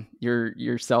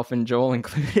 yourself and Joel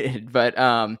included. But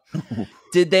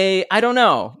did they? I don't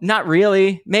know. Not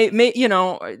really. May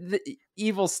the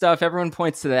evil stuff. Everyone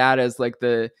points to that as like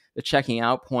the checking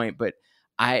out point. But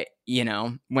when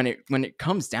it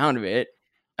comes down to it,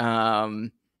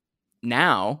 now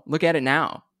look at it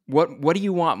now. What do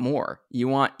you want more? Do you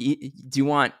want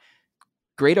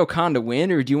Great-O-Khan to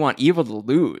win, or do you want Evil to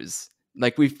lose?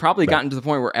 Like, we've probably gotten to the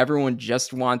point where everyone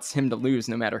just wants him to lose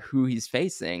no matter who he's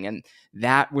facing. And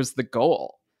that was the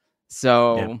goal.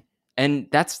 So, and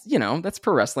that's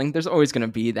pro wrestling. There's always going to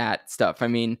be that stuff. I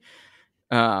mean,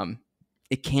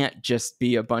 it can't just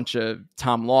be a bunch of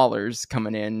Tom Lawlers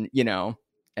coming in,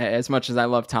 as much as I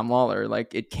love Tom Lawler,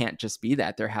 like, it can't just be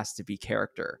that. There has to be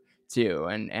character too.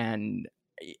 And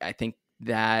I think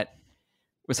that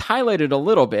was highlighted a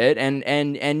little bit,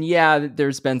 and yeah,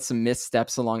 there's been some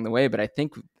missteps along the way, but I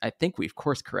think we've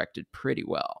course corrected pretty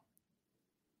well.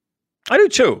 I do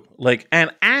too. Like,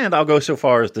 and I'll go so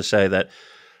far as to say that,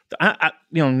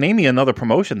 name me another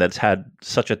promotion that's had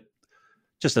such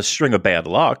just a string of bad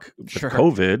luck with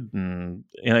COVID and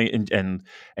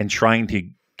trying to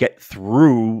get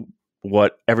through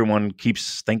what everyone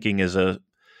keeps thinking is the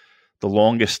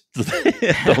longest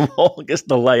the longest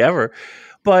delay ever.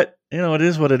 But it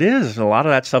is what it is. A lot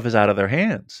of that stuff is out of their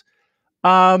hands.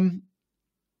 Are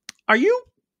you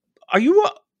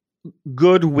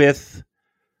good with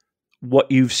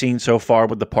what you've seen so far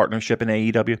with the partnership in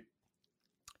AEW?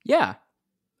 Yeah,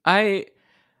 I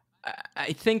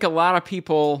think a lot of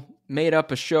people made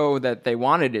up a show that they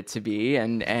wanted it to be,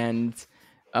 and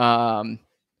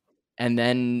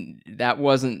then that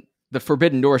wasn't the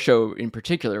Forbidden Door show in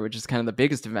particular, which is kind of the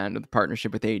biggest event of the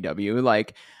partnership with AEW.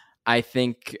 Like, I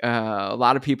think a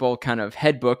lot of people kind of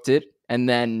head booked it and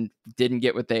then didn't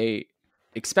get what they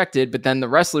expected, but then the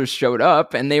wrestlers showed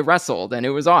up and they wrestled and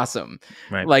it was awesome.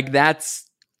 Right. Like, that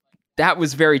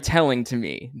was very telling to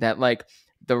me, that like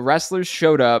the wrestlers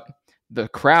showed up, the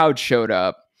crowd showed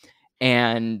up,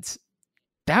 and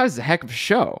that was a heck of a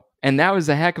show. And that was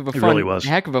a heck of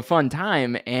a fun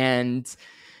time. And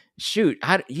shoot,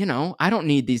 I don't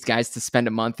need these guys to spend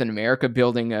a month in America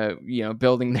building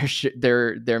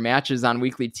their matches on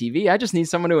weekly TV. I just need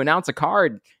someone to announce a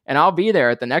card and I'll be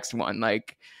there at the next one.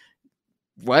 Like,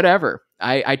 whatever.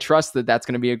 I trust that that's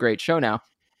going to be a great show now.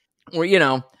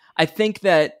 Well, I think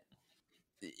that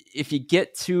if you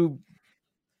get too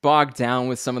bogged down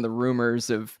with some of the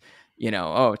rumors of,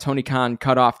 Tony Khan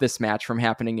cut off this match from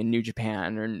happening in New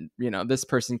Japan, and, this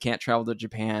person can't travel to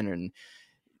Japan, and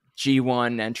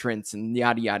G1 entrance and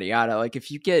yada yada yada. Like, if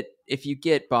you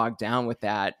get bogged down with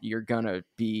that, you're gonna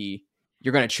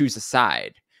choose a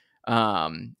side.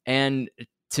 And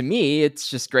to me, it's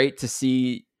just great to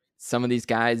see some of these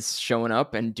guys showing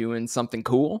up and doing something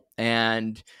cool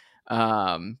and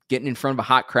getting in front of a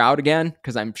hot crowd again,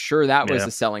 because I'm sure that was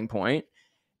a selling point.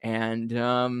 And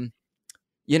I'm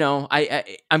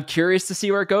curious to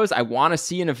see where it goes. I want to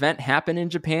see an event happen in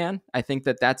Japan. I think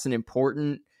that's an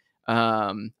important.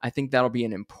 I think that'll be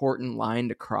an important line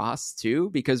to cross too,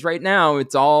 because right now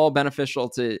it's all beneficial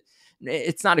to.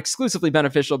 It's not exclusively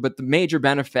beneficial, but the major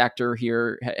benefactor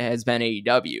here has been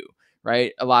AEW.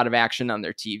 Right, a lot of action on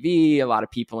their TV, a lot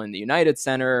of people in the United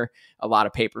Center, a lot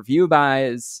of pay-per-view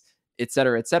buys, et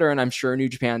cetera, et cetera. And I'm sure New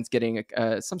Japan's getting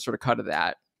some sort of cut of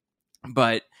that.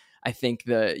 But I think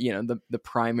the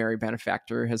primary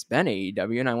benefactor has been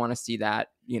AEW, and I want to see that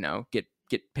get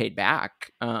paid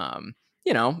back.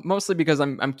 Mostly because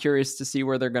I'm curious to see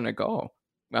where they're going to go.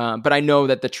 But I know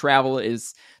that the travel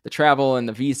and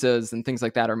the visas and things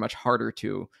like that are much harder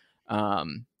to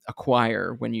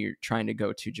acquire when you're trying to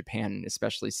go to Japan,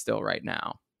 especially still right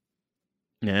now.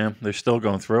 Yeah, they're still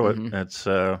going through it. Mm-hmm. That's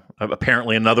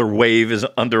apparently another wave is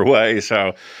underway.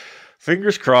 So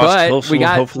fingers crossed. But we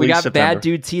got September. Bad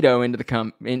dude Tito into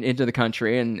the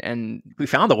country, and we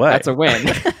found a way. That's a win.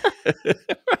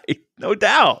 Right, no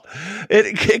doubt.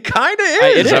 It kind of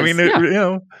is. It is. I mean,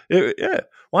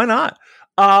 why not?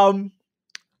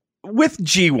 With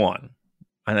G1,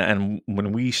 and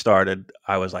when we started,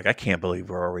 I was like, I can't believe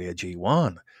we're already at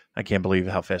G1. I can't believe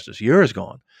how fast this year has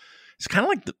gone. It's kind of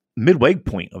like the midway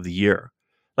point of the year.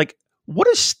 Like, what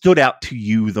has stood out to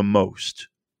you the most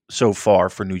so far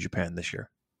for New Japan this year?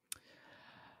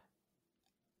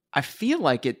 I feel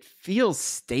like it feels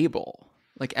stable.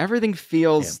 Like, everything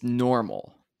feels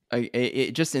normal.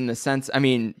 It just in the sense, I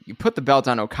mean, you put the belt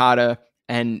on Okada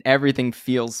and everything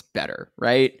feels better,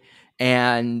 right?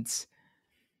 And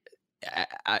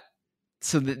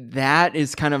so that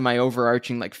is kind of my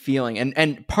overarching like feeling.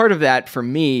 And part of that for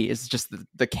me is just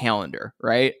the calendar,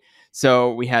 right?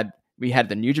 So we had we had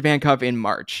the New Japan Cup in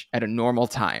March at a normal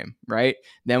time, right?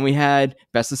 Then we had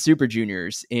Best of Super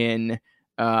Juniors in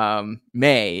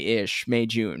May,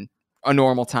 June, a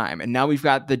normal time. And now we've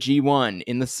got the G1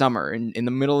 in the summer, in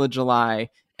the middle of July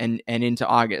and into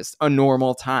August, a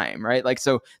normal time, right? Like,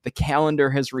 so the calendar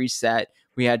has reset.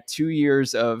 We had 2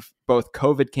 years of both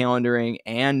COVID calendaring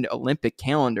and Olympic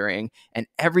calendaring, and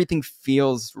everything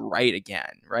feels right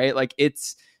again, right? Like,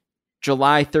 it's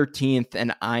July 13th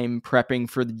and I'm prepping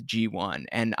for the G1,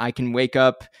 and I can wake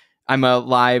up. I'm a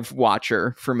live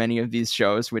watcher for many of these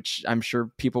shows, which I'm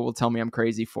sure people will tell me I'm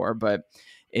crazy for, but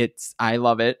I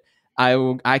love it.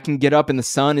 I can get up and the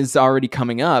sun is already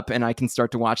coming up and I can start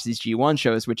to watch these G1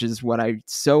 shows, which is what I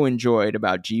so enjoyed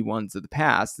about G1s of the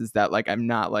past, is that like I'm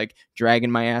not like dragging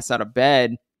my ass out of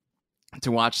bed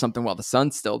to watch something while the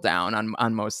sun's still down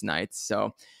on most nights.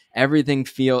 So everything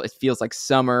feels like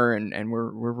summer and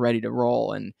we're ready to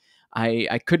roll. And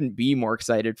I couldn't be more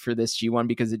excited for this G1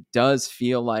 because it does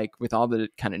feel like, with all the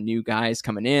kind of new guys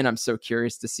coming in, I'm so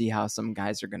curious to see how some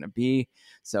guys are going to be.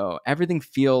 So everything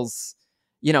feels,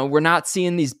 we're not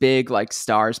seeing these big like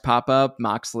stars pop up,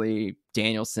 Moxley,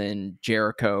 Danielson,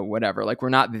 Jericho, whatever. Like, we're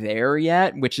not there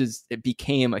yet, it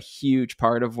became a huge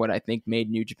part of what I think made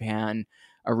New Japan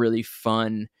a really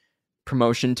fun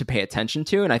promotion to pay attention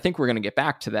to. And I think we're going to get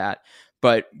back to that.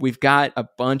 But we've got a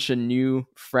bunch of new,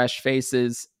 fresh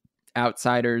faces,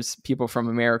 outsiders, people from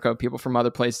America, people from other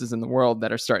places in the world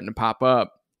that are starting to pop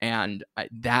up. And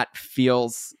that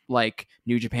feels like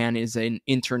New Japan is an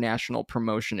international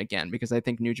promotion again, because I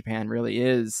think New Japan really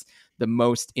is the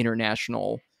most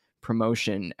international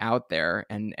promotion out there.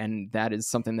 And that is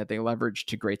something that they leveraged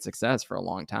to great success for a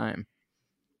long time.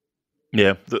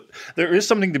 Yeah, there is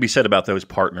something to be said about those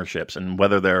partnerships, and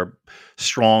whether they're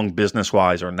strong business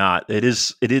wise or not.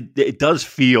 It does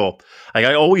feel like,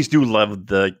 I always do love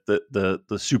the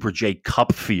Super J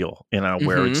Cup feel,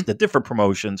 where it's the different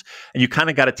promotions, and you kind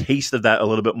of got a taste of that a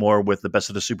little bit more with the Best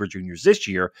of the Super Juniors this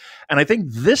year. And I think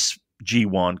this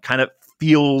G1 kind of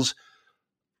feels,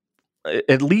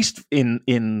 at least in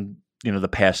the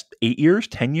past 8 years,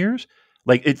 10 years,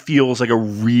 like it feels like a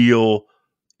real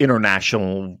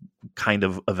international kind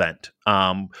of event,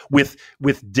 with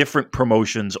different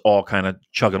promotions all kind of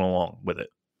chugging along with it.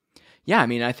 Yeah, I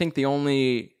mean, I think the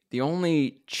only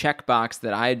checkbox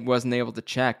that I wasn't able to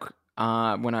check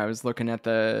when I was looking at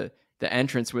the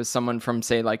entrance was someone from,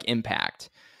 say, like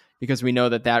Impact, because we know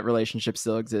that relationship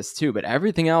still exists too. But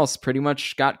everything else pretty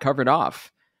much got covered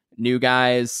off. New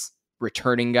guys,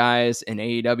 returning guys, an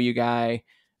AEW guy,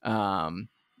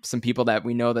 some people that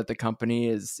we know that the company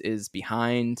is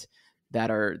behind, that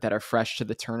are fresh to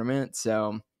the tournament.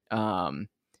 So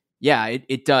yeah,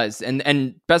 it does.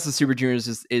 And Best of Super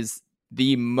Juniors is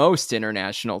the most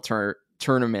international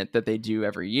tournament that they do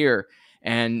every year.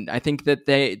 And I think that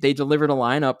they delivered a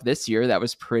lineup this year that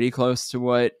was pretty close to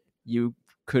what you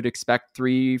could expect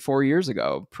 3-4 years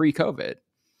ago, pre-COVID.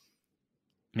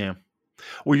 Yeah.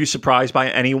 Were you surprised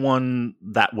by anyone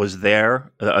that was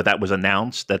there, that was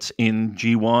announced, that's in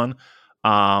G1?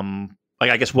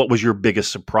 I guess, what was your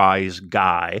biggest surprise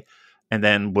guy? And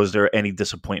then was there any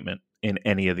disappointment in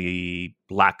any of the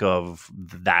lack of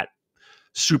that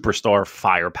superstar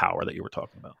firepower that you were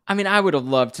talking about? I mean, I would have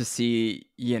loved to see,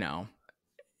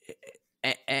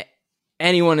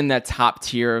 anyone in that top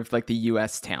tier of like the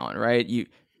US talent, right?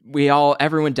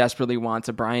 Everyone desperately wants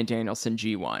a Bryan Danielson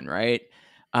G1, right?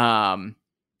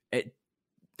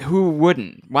 Who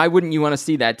wouldn't? Why wouldn't you want to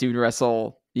see that dude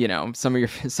wrestle, some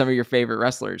of your favorite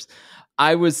wrestlers?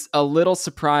 I was a little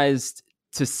surprised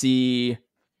to see,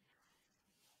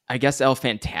 I guess, El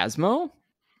Phantasmo,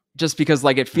 just because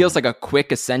like it feels like a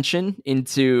quick ascension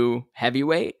into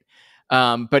heavyweight.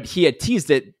 But he had teased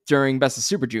it during Best of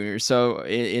Super Juniors, so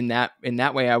in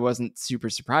that way, I wasn't super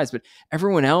surprised. But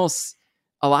everyone else,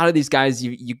 a lot of these guys,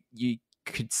 you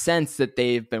could sense that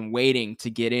they've been waiting to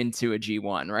get into a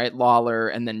G1, right? Lawler,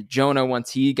 and then Jonah,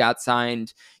 once he got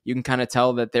signed, you can kind of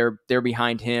tell that they're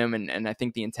behind him, and I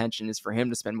think the intention is for him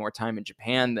to spend more time in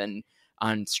Japan than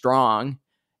on Strong.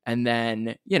 And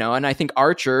then, and I think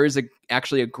Archer is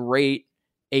actually a great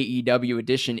AEW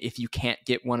addition if you can't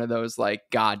get one of those like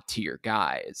god tier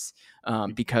guys,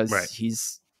 because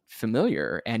he's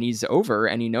familiar and he's over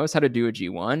and he knows how to do a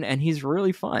G1 and he's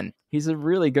really fun. He's a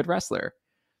really good wrestler.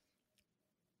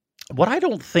 What I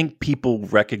don't think people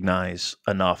recognize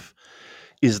enough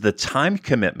is the time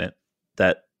commitment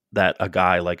that a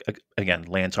guy like, again,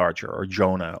 Lance Archer or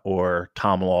Jonah or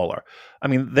Tom Lawler, I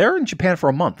mean, they're in Japan for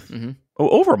a month,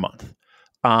 over a month.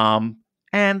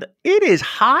 And it is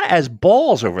hot as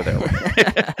balls over there.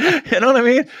 You know what I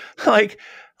mean?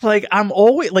 like I'm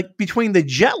always like between the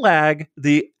jet lag,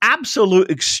 the absolute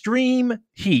extreme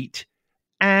heat,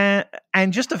 and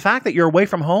just the fact that you're away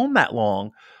from home that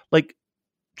long. Like,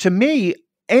 to me,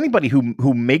 anybody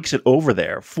who makes it over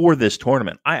there for this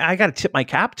tournament, I got to tip my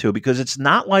cap to, because it's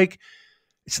not like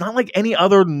any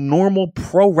other normal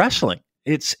pro wrestling.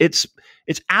 It's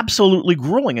absolutely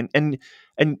grueling, and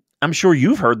I'm sure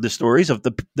you've heard the stories of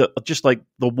the just like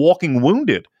the walking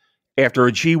wounded after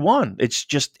a G1. It's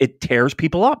just, it tears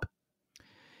people up.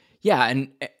 Yeah, and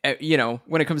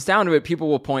when it comes down to it, people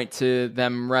will point to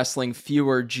them wrestling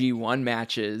fewer G1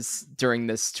 matches during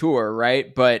this tour,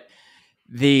 right? But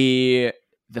the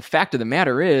fact of the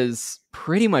matter is,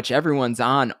 pretty much everyone's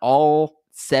on all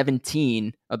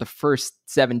 17 of the first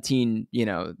 17,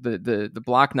 the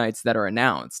block nights that are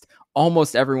announced.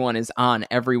 Almost everyone is on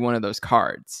every one of those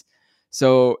cards.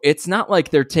 So it's not like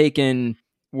they're taking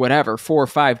 4 or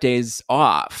 5 days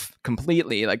off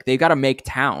completely. Like, they got to make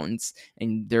towns,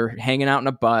 and they're hanging out in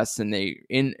a bus, and they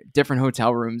in different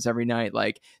hotel rooms every night.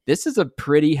 Like, this is a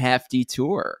pretty hefty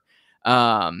tour.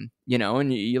 And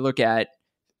you look at,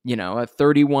 a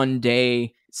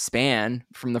 31-day span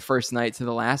from the first night to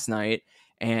the last night.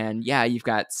 And yeah, you've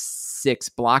got 6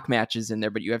 block matches in there,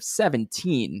 but you have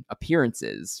 17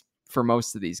 appearances for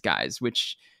most of these guys,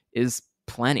 which is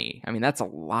plenty. I mean, that's a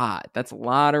lot. That's a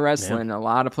lot of wrestling, a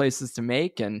lot of places to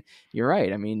make. And you're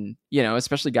right. I mean,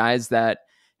 especially guys that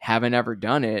haven't ever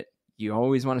done it, you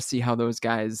always want to see how those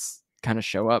guys kind of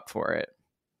show up for it.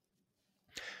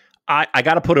 I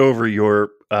got to put over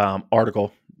your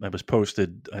article that was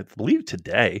posted, I believe,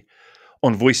 today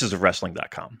on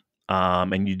voicesofwrestling.com.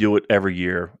 And you do it every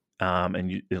year.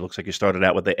 And it looks like you started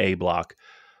out with the A block.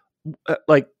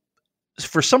 Like,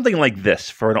 for something like this,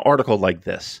 for an article like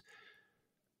this,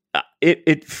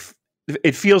 it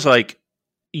feels like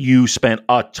you spent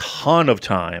a ton of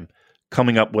time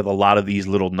coming up with a lot of these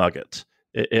little nuggets.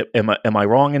 Am I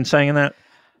wrong in saying that?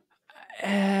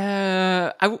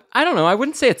 I don't know. I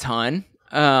wouldn't say a ton.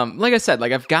 Like I said,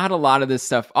 like, I've got a lot of this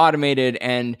stuff automated,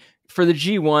 and for the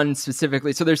G1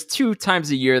 specifically, so there's 2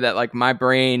 times a year that, like, my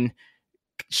brain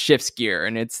shifts gear,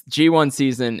 and it's G1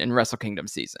 season and Wrestle Kingdom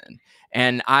season.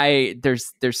 And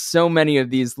there's so many of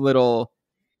these little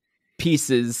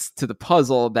pieces to the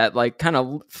puzzle that, like, kind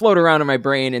of float around in my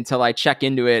brain until I check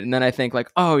into it, and then I think, like,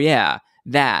 oh yeah,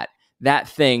 that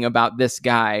thing about this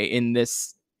guy in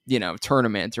this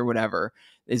tournament or whatever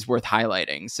is worth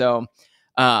highlighting. So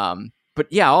but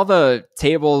yeah, all the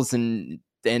tables and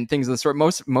things of the sort,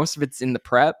 most of it's in the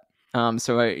prep.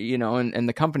 So and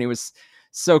the company was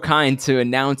so kind to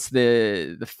announce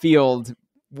the field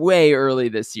way early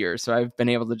this year, so I've been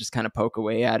able to just kind of poke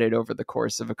away at it over the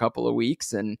course of a couple of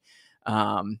weeks. And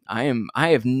I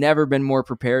have never been more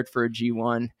prepared for a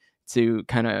G1 to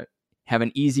kind of have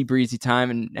an easy breezy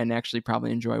time and actually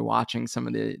probably enjoy watching some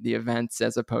of the events,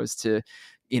 as opposed to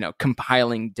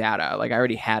compiling data. Like, I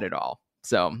already had it all.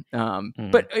 So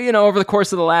but over the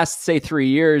course of the last, say, 3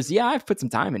 years, yeah, I've put some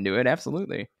time into it.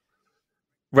 Absolutely.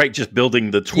 Right, just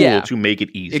building the tool to make it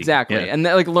easy. Exactly. Yeah. And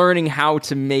like, learning how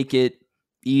to make it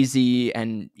easy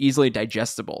and easily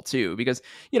digestible too, because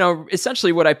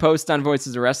essentially what I post on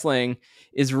Voices of Wrestling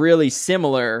is really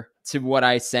similar to what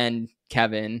I send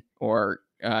Kevin or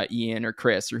Ian or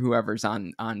Chris or whoever's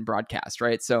on broadcast,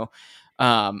 right? So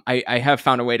I have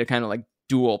found a way to kind of like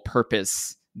dual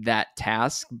purpose that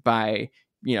task by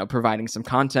providing some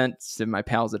content to my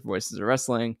pals at Voices of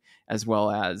Wrestling, as well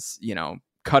as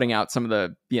cutting out some of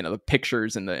the the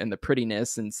pictures and the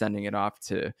prettiness and sending it off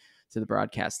to the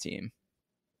broadcast team.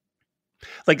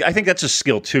 Like, I think that's a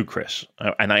skill too, Chris.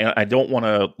 And I don't want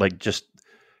to like just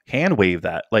hand wave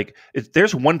that. Like,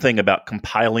 there's one thing about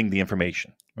compiling the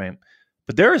information, right?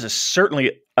 But there is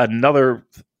certainly another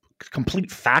complete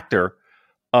factor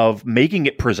of making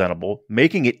it presentable,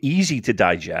 making it easy to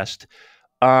digest,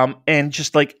 and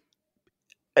just like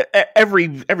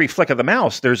every flick of the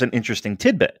mouse, there's an interesting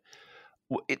tidbit.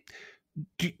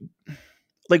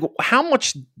 Like, how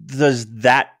much does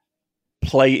that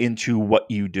play into what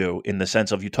you do, in the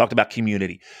sense of, you talked about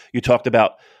community, you talked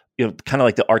about kind of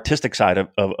like the artistic side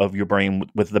of your brain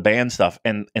with the band stuff,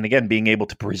 and again, being able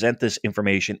to present this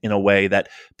information in a way that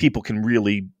people can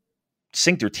really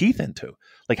sink their teeth into.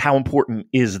 Like, how important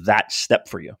is that step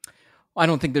for you? Well, I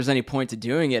don't think there's any point to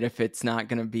doing it if it's not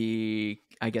going to be,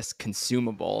 I guess,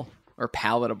 consumable or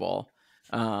palatable.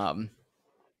 I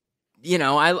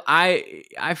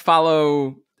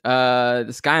follow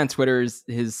this guy on Twitter.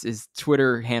 His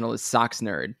Twitter handle is Sox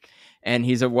Nerd, and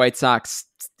he's a White Sox.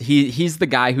 He's the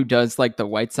guy who does like the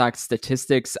White Sox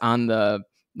statistics on the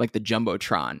like the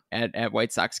Jumbotron at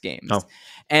White Sox games. Oh,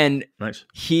 and nice.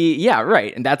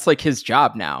 Right. And that's like his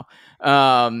job now.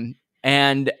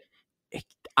 And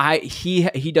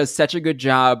he does such a good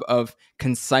job of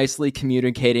concisely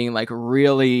communicating like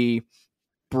really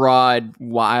broad,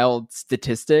 wild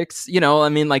statistics. I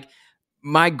mean, like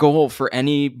my goal for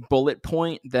any bullet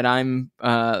point that I'm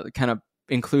kind of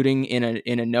including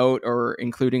in a note or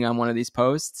including on one of these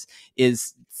posts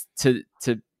is to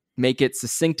make it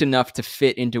succinct enough to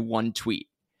fit into one tweet.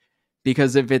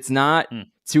 Because if it's not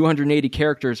 280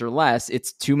 characters or less,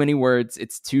 it's too many words,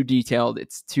 it's too detailed,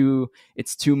 it's too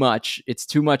much. It's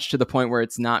too much to the point where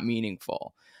it's not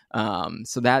meaningful.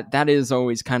 So that is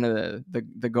always kind of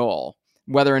the goal.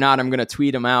 Whether or not I'm going to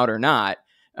tweet them out or not,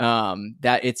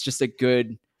 that it's just a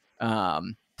good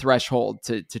threshold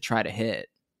to try to hit.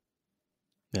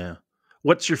 Yeah.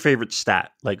 What's your favorite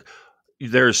stat? Like,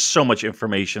 there's so much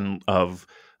information of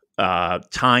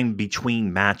time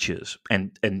between matches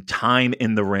and time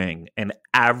in the ring and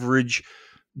average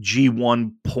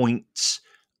G1 points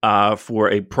for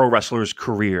a pro wrestler's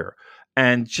career,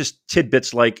 and just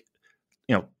tidbits like,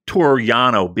 Toru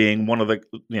Yano being one of the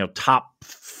top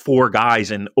 4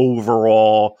 guys in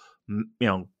overall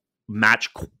match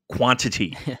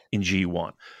quantity in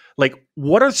G1. Like,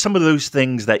 what are some of those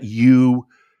things that you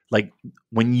like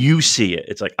when you see it?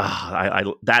 It's like,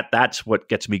 that's what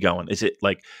gets me going. Is it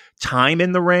like time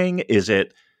in the ring? Is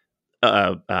it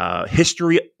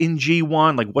history in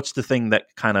G1? Like, what's the thing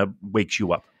that kind of wakes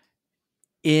you up?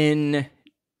 In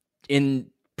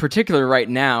particular right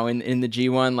now in the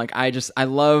G1, like I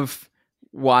love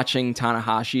watching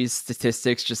Tanahashi's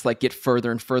statistics just like get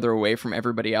further and further away from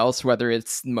everybody else, whether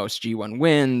it's most G1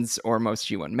 wins or most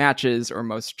G1 matches or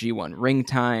most G1 ring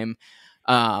time.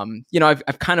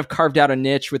 I've kind of carved out a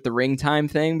niche with the ring time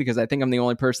thing because I think I'm the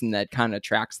only person that kind of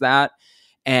tracks that.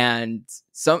 And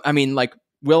like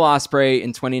Will Ospreay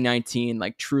in 2019,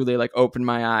 like truly like opened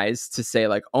my eyes to say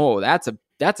like, oh, that's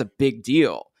a big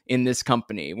deal in this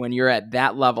company. When you're at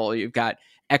that level, you've got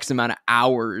X amount of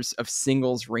hours of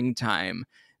singles ring time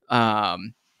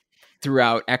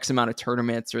throughout X amount of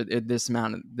tournaments or this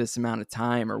amount of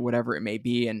time or whatever it may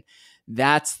be. And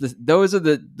those are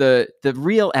the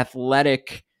real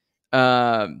athletic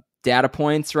data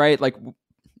points, right? Like,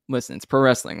 listen, it's pro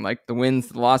wrestling. Like the wins,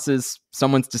 the losses,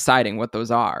 someone's deciding what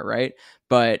those are, right?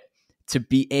 But to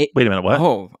be wait a minute, what?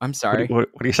 Oh, I'm sorry. What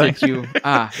are you saying?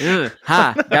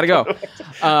 Gotta go.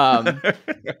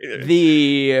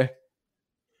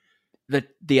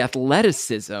 The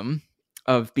athleticism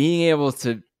of being able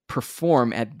to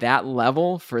perform at that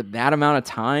level for that amount of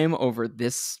time over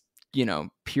this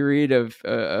period of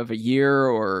a year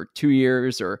or 2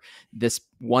 years or this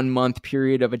 1 month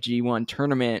period of a G1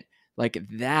 tournament, like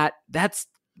that's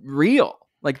real.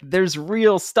 Like there's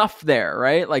real stuff there,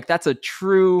 right? Like that's a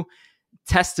true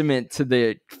testament to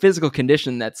the physical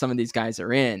condition that some of these guys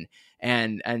are in.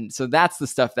 And so that's the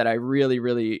stuff that I really,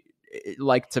 really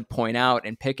like to point out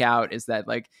and pick out, is that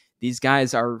like these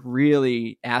guys are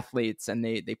really athletes and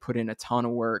they put in a ton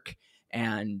of work.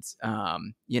 And,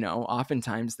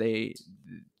 oftentimes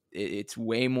it's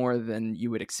way more than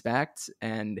you would expect,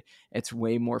 and it's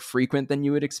way more frequent than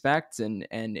you would expect. And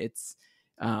it's,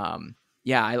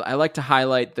 I like to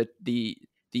highlight the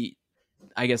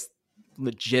I guess,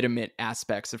 legitimate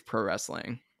aspects of pro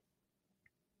wrestling.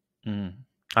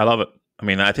 I love it. I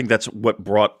mean, I think that's what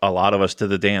brought a lot of us to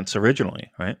the dance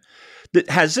originally, right?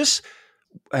 Has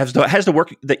the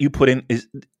work that you put in,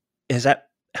 has that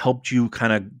helped you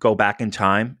kind of go back in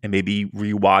time and maybe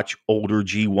rewatch older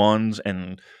G1s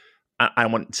and I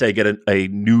wouldn't say get a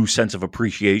new sense of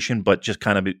appreciation, but just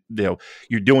kind of,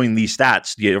 you're doing these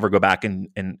stats. Do you ever go back and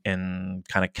kind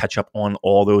of catch up on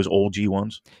all those old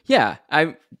G1s? Yeah,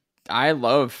 I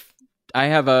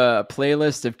have a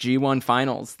playlist of G1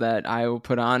 finals that I will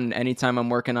put on anytime I'm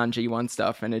working on G1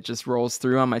 stuff, and it just rolls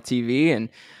through on my TV, and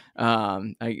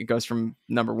it goes from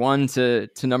number 1 to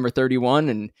number 31,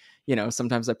 and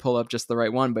sometimes I pull up just the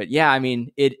right one. But yeah, I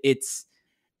mean,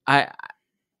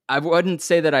 I wouldn't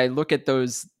say that I look at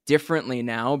those differently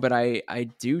now, but I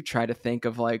do try to think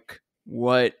of like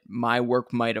what my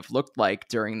work might have looked like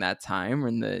during that time,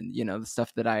 and the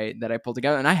stuff that I pulled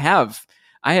together. And I have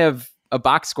a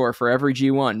box score for every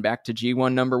G1 back to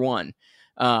G1 number 1.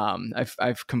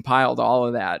 I've compiled all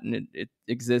of that, and it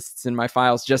exists in my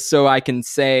files just so I can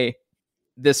say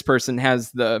this person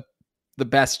has the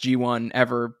best G1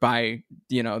 ever by,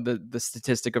 the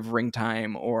statistic of ring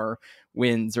time or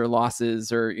wins or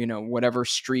losses or, whatever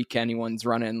streak anyone's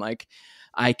running. Like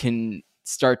I can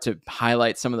start to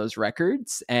highlight some of those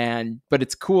records. But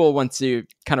it's cool once you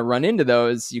kind of run into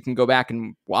those, you can go back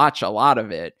and watch a lot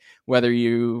of it, whether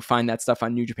you find that stuff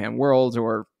on New Japan World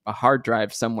or a hard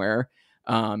drive somewhere.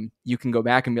 You can go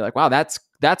back and be like, wow, that's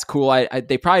cool.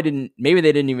 They probably maybe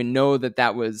they didn't even know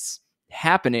that was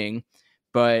happening,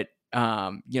 but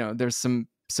there's some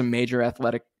major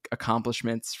athletic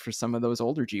accomplishments for some of those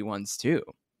older G1s too.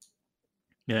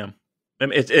 Yeah. I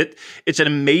mean, it's an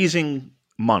amazing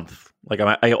month. Like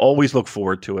I always look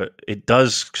forward to it. It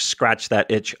does scratch that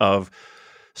itch of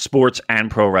sports and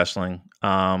pro wrestling.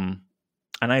 And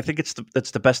I think it's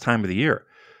the best time of the year.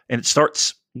 And it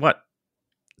starts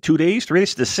 2 days, 3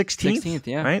 days, the 16th,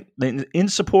 yeah. Right? In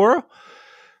Sapporo.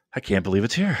 I can't believe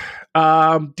it's here.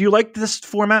 Do you like this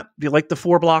format? Do you like the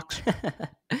 4 blocks?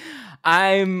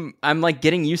 I'm like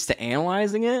getting used to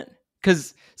analyzing it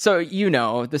because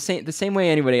the same way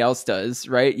anybody else does,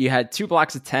 right? You had 2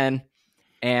 blocks of 10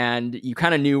 and you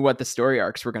kind of knew what the story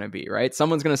arcs were going to be, right?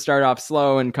 Someone's going to start off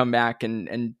slow and come back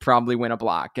and probably win a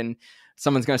block, and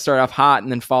someone's going to start off hot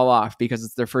and then fall off because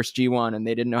it's their first G1 and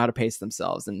they didn't know how to pace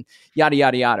themselves and yada,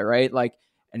 yada, yada, right? Like,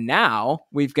 and now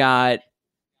I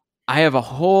have a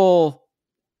whole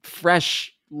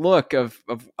fresh look of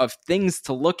things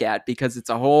to look at because it's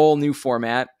a whole new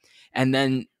format. And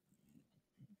then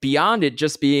beyond it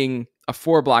just being a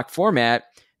 4-block format,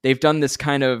 they've done this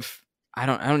kind of, I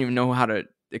don't even know how to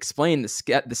explain the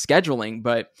scheduling,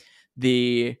 but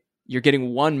you're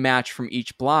getting 1 match from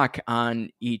each block on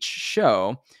each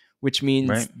show, which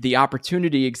means the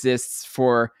opportunity exists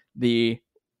for the,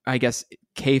 I guess,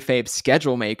 kayfabe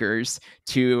schedule makers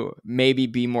to maybe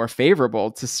be more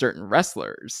favorable to certain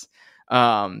wrestlers,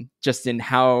 just in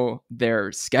how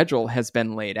their schedule has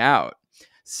been laid out.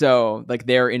 So like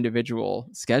their individual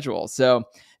schedule. So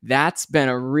that's been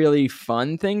a really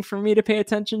fun thing for me to pay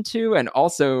attention to and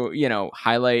also,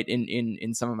 highlight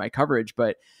in some of my coverage.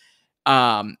 But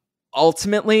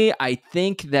ultimately, I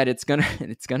think that it's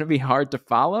gonna be hard to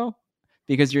follow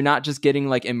because you're not just getting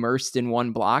like immersed in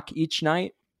 1 block each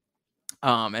night.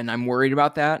 And I'm worried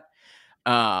about that.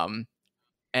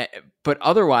 But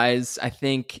otherwise, I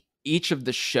think each of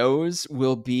the shows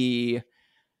will be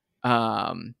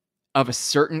of a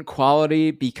certain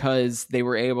quality because they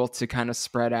were able to kind of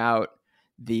spread out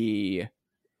the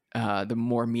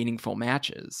more meaningful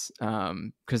matches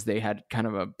because they had kind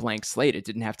of a blank slate. It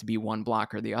didn't have to be 1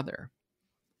 block or the other.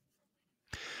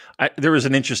 There was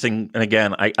an interesting, and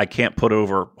again, I can't put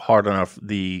over hard enough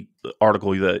the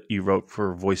article that you wrote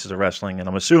for Voices of Wrestling, and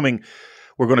I'm assuming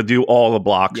we're going to do all the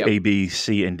blocks, A, B,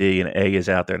 C, and D, and A is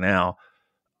out there now.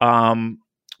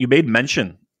 You made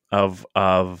mention of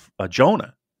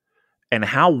Jonah and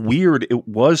how weird it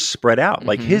was spread out. Mm-hmm.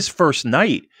 Like his first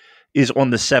night is on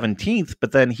the 17th,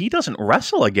 but then he doesn't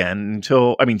wrestle again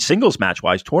until, singles match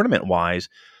wise, tournament wise.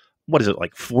 What is it,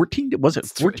 like 14? Was it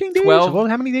 14 days? 12,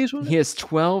 how many days was it? He has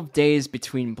 12 days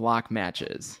between block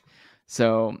matches.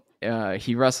 So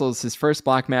he wrestles his first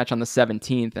block match on the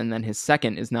 17th, and then his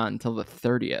second is not until the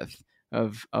 30th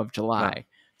of July. Wow.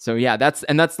 So yeah, that's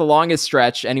the longest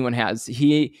stretch anyone has.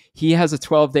 He has a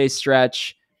 12-day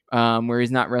stretch where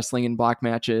he's not wrestling in block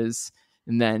matches.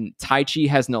 And then Taichi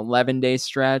has an 11-day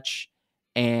stretch.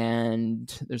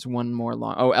 And there's one more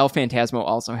long. Oh, El Phantasmo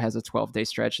also has a 12-day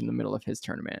stretch in the middle of his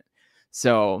tournament.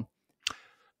 So,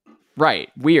 right,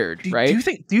 weird, right?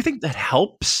 Do you think that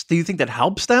helps? Do you think that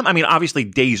helps them? Obviously,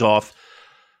 days off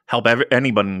help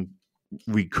anyone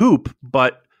recoup,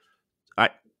 but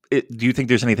do you think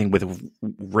there's anything with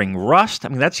ring rust?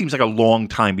 That seems like a long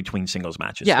time between singles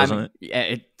matches, doesn't it?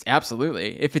 Yeah,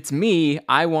 absolutely. If it's me,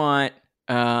 I would want.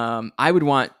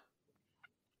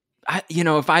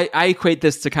 If I equate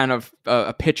this to kind of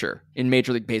a pitcher in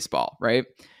Major League Baseball, right?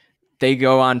 They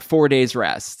go on 4 days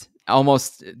rest.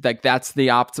 Almost like that's the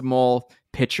optimal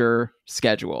pitcher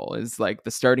schedule, is like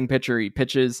the starting pitcher, he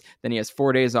pitches, then he has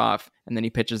 4 days off, and then he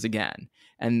pitches again.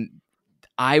 And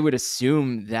I would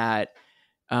assume that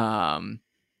a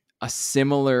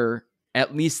similar,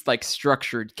 at least like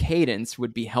structured cadence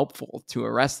would be helpful to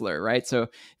a wrestler, right? So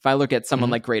if I look at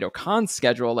someone like Great-O-Khan's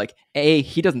schedule, like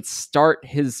he doesn't start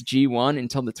his G1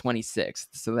 until the 26th.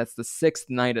 So that's the 6th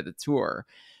night of the tour.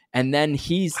 And then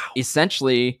he's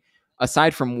essentially,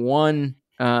 aside from one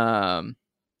turnaround,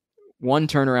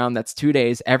 that's 2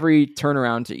 days, every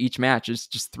turnaround to each match is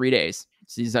just 3 days.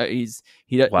 So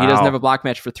he doesn't have a block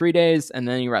match for 3 days, and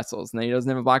then he wrestles, and then he doesn't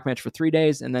have a block match for 3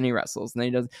 days, and then he wrestles, and then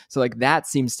he does. So like that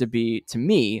seems to be, to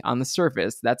me, on the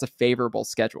surface, that's a favorable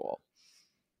schedule.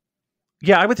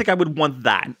 Yeah, I would think I would want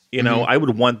that. I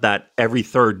would want that every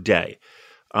third day.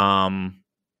 Yeah,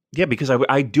 because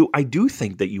I do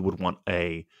think that you would want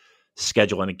a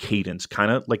schedule and a cadence,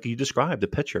 kind of like you described the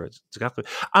pitcher. It's exactly.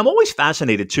 I'm always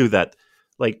fascinated too that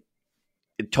like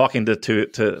talking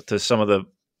to some of the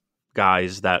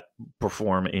guys that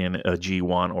perform in a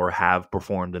G1 or have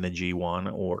performed in a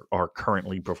G1 or are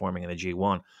currently performing in a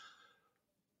G1.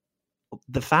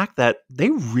 The fact that they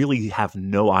really have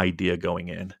no idea going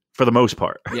in for the most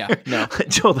part. Yeah, no.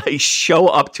 Until they show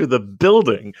up to the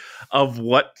building of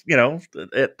what,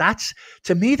 that's,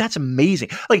 to me, that's amazing.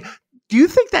 Like, do you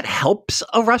think that helps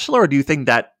a wrestler or do you think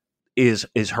that is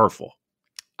hurtful?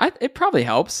 It probably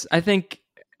helps. I think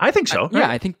so. Right?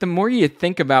 I think the more you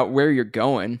think about where you're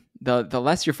going, the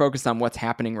less you're focused on what's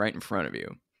happening right in front of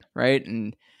you. Right.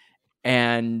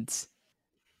 And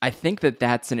I think that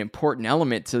that's an important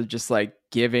element to just like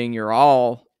giving your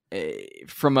all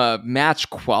from a match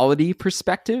quality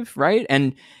perspective, right?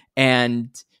 And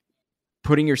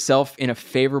putting yourself in a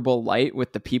favorable light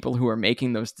with the people who are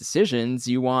making those decisions.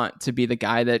 You want to be the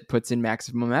guy that puts in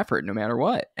maximum effort no matter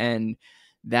what. And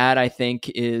that I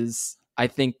think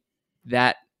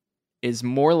that is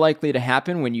more likely to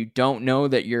happen when you don't know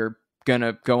that you're going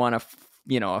to go on a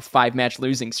 5-match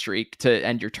losing streak to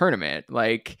end your tournament.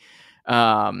 Like,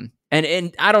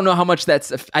 and I don't know how much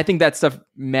I think that stuff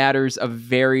matters a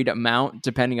varied amount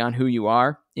depending on who you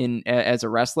are as a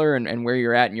wrestler and where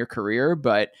you're at in your career.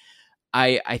 But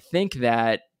I think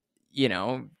that,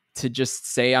 to just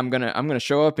say, I'm going to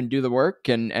show up and do the work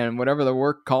and whatever the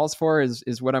work calls for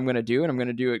is what I'm going to do. And I'm going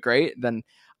to do it great. Then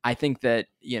I think that,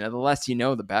 the less you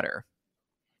know, the better.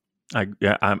 I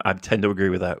tend to agree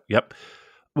with that. Yep.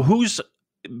 Who's,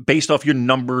 based off your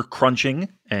number crunching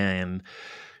and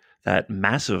that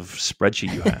massive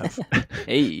spreadsheet you have.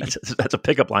 Hey, that's a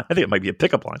pickup line. I think it might be a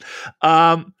pickup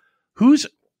line. Who's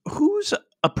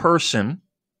a person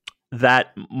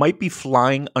that might be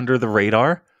flying under the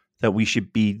radar that we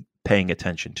should be paying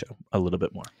attention to a little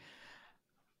bit more?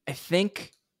 I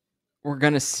think we're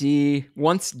going to see,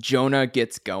 once Jonah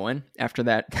gets going after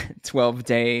that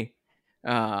 12-day,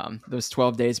 those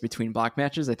 12 days between block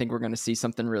matches, I think we're going to see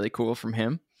something really cool from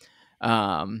him.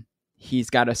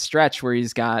 He's got a stretch where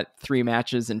he's got 3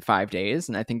 matches in 5 days,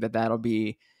 and I think that that'll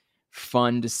be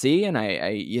fun to see. And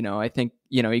I think,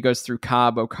 he goes through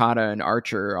Cobb, Okada, and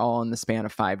Archer all in the span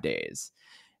of 5 days.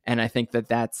 And I think that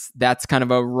that's kind of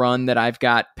a run that I've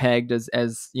got pegged as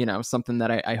something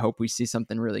that I hope we see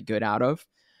something really good out of.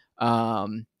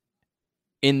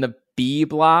 In the B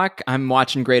block, I'm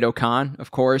watching Great-O-Khan, of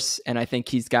course. And I think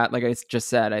he's got, like I just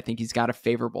said, I think he's got a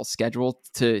favorable schedule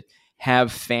to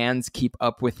have fans keep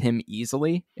up with him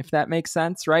easily, if that makes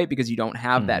sense, right? Because you don't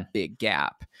have that big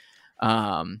gap.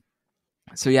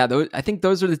 So yeah, I think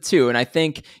those are the two. And I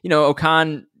think,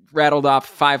 Okan rattled off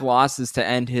 5 losses to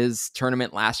end his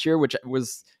tournament last year, which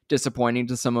was disappointing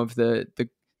to some of the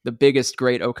biggest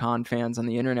Great-O-Khan fans on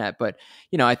the internet. But,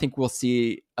 I think we'll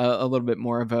see a little bit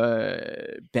more of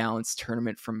a balanced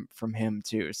tournament from him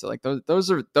too. So like those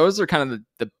are kind of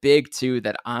the big two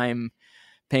that I'm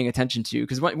paying attention to,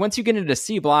 because once you get into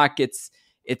C block, it's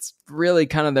really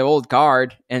kind of the old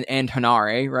guard and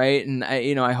Henare, right? And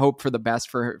I hope for the best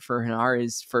for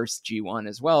Hanare's first G1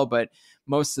 as well, but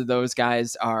most of those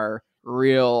guys are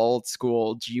real old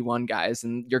school G1 guys,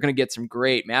 and you're going to get some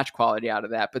great match quality out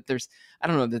of that. But I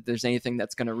don't know that there's anything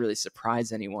that's going to really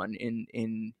surprise anyone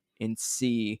in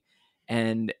C.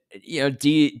 And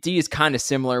D is kind of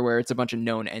similar, where it's a bunch of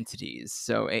known entities.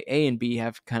 So A and B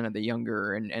have kind of the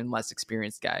younger and less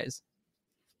experienced guys.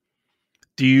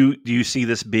 Do you see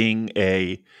this being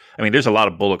there's a lot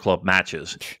of Bullet Club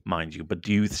matches, mind you, but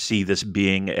do you see this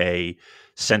being a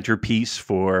centerpiece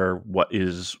for what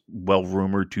is well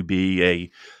rumored to be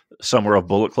a summer of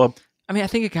Bullet Club? I mean, I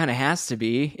think it kind of has to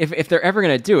be. If they're ever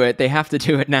going to do it, they have to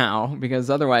do it now, because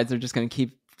otherwise they're just going to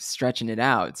keep stretching it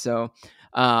out. So,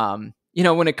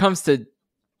 when it comes to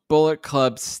Bullet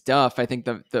Club stuff, I think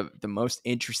the most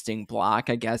interesting block,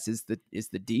 I guess, is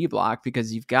the D block,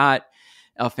 because you've got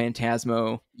El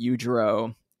Phantasmo,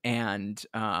 Yujiro, and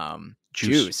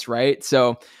Juice, right?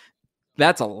 So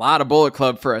that's a lot of Bullet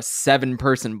Club for a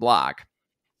 7-person block.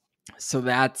 So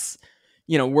that's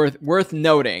worth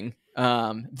noting.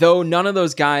 Though none of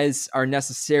those guys are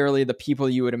necessarily the people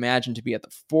you would imagine to be at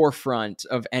the forefront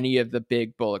of any of the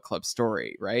big Bullet Club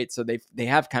story, right? So they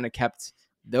have kind of kept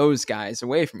those guys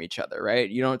away from each other, right?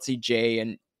 You don't see Jay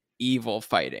and Evil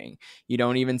fighting. You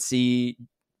don't even see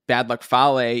Bad Luck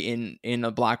Fale in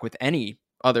a block with any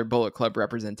other Bullet Club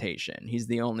representation. He's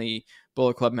the only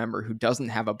Bullet Club member who doesn't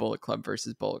have a Bullet Club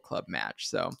versus Bullet Club match.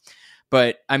 So,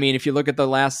 but I mean, if you look at the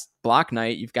last block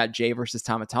night, you've got Jay versus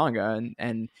Tama Tonga,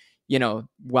 and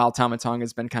while Tama Tonga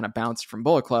has been kind of bounced from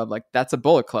Bullet Club, like that's a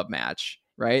Bullet Club match,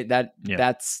 right?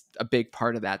 That's a big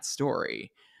part of that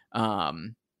story.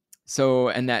 So,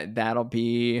 and that'll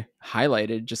be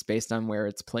highlighted just based on where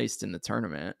it's placed in the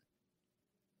tournament.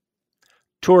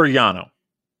 Toru Yano.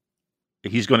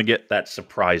 He's going to get that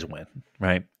surprise win,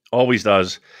 right? Always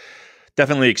does.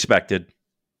 Definitely expected.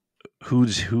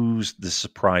 Who's the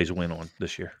surprise win on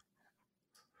this year?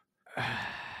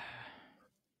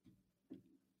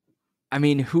 I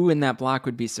mean, who in that block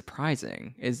would be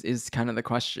surprising is kind of the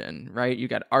question, right? You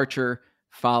got Archer,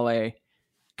 Fale,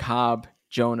 Cobb,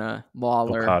 Jonah,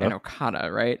 Lawler, and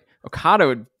Okada, right? Okada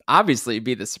would obviously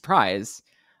be the surprise.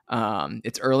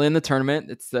 It's early in the tournament.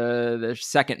 It's the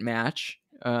second match,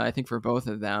 I think, for both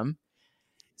of them.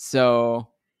 So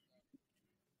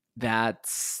that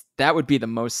would be the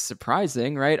most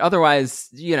surprising, right? Otherwise,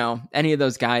 any of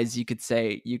those guys, you could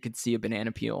see a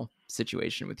banana peel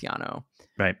situation with Yano.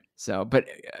 Right. So, but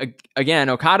again,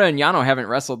 Okada and Yano haven't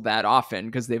wrestled that often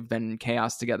because they've been in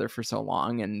Chaos together for so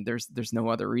long, and there's no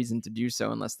other reason to do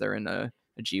so unless they're in a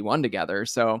G1 together.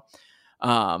 So,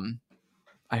 I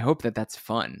hope that's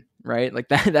fun, right? Like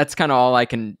that's kind of all I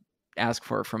can ask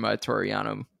for from a Toru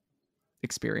Yano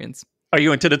experience. Are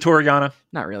you into the Toru Yano?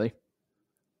 Not really.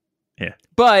 Yeah.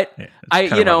 But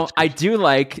I do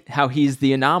like how he's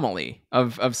the anomaly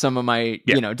of some of my,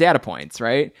 data points,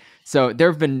 right? So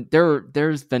there's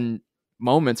been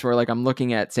moments where like I'm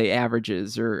looking at, say,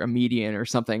 averages or a median or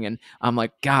something, and I'm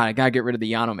like, God, I gotta get rid of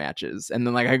the Yano matches. And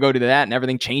then like I go to that and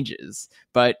everything changes.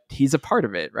 But he's a part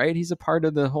of it, right? He's a part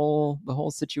of the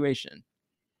whole situation.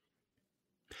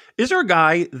 Is there a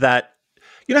guy that,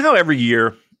 how every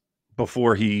year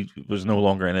before he was no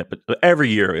longer in it, but every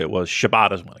year it was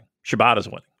Shibata's winning. It's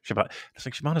like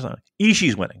Shibata's not winning.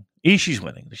 Ishii's winning.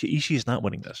 Ishii's not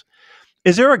winning this.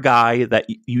 Is there a guy that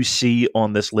you see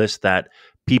on this list that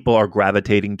people are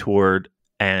gravitating toward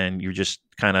and you're just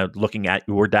kind of looking at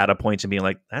your data points and being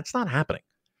like, that's not happening?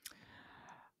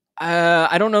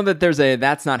 I don't know that there's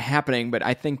that's not happening, but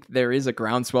I think there is a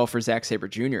groundswell for Zack Sabre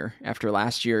Jr. after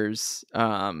last year's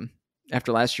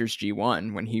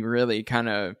G1, when he really kind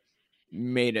of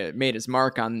made his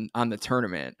mark on the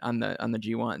tournament, on the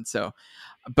G1. So,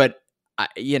 but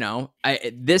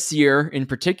this year in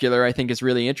particular, I think is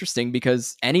really interesting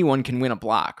because anyone can win a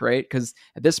block, right? Because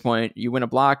at this point, you win a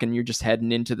block and you're just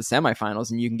heading into the semifinals,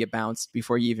 and you can get bounced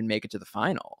before you even make it to the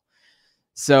final.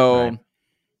 So right.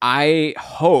 I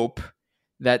hope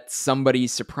that somebody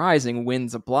surprising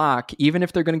wins a block, even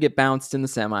if they're going to get bounced in the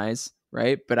semis,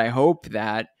 right? But I hope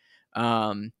that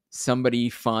somebody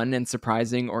fun and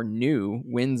surprising or new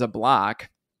wins a block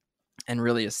and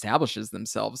really establishes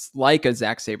themselves, like a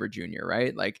Zack Sabre Jr.,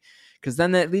 right? Like, because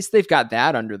then at least they've got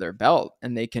that under their belt,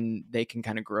 and they can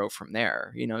kind of grow from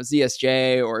there.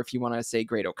 ZSJ, or if you want to say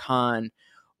Great-O-Khan,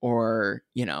 or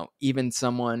even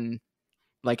someone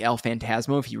like El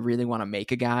Phantasmo, if you really want to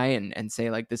make a guy and say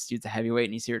like, this dude's a heavyweight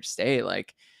and he's here to stay,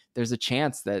 like there's a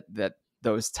chance that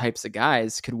those types of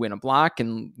guys could win a block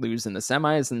and lose in the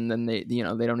semis, and then they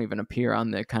don't even appear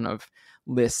on the kind of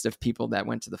list of people that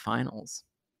went to the finals.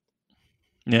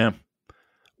 Yeah.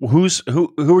 Who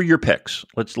are your picks?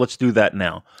 Let's do that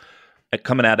now.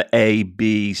 Coming out of A,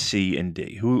 B, C, and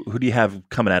D. Who do you have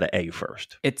coming out of A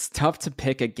first? It's tough to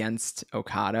pick against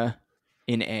Okada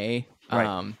in A.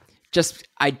 Right.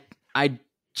 I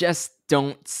just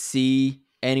don't see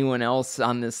anyone else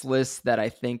on this list that I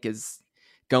think is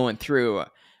going through.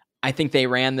 I think they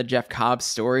ran the Jeff Cobb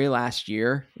story last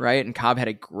year, right? And Cobb had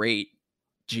a great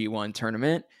G1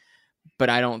 tournament, but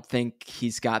I don't think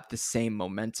he's got the same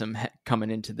momentum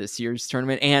coming into this year's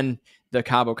tournament. And the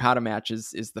Cobb Okada match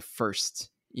is the first,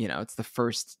 it's the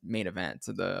first main event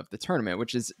of the tournament,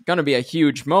 which is going to be a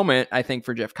huge moment, I think,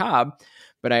 for Jeff Cobb.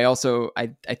 But I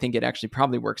think it actually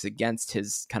probably works against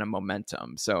his kind of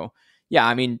momentum. So yeah,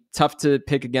 I mean, tough to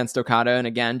pick against Okada, and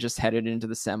again, just headed into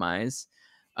the semis.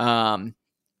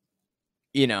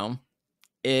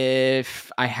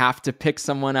 If I have to pick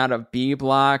someone out of B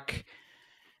block,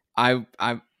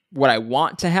 what I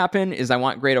want to happen is I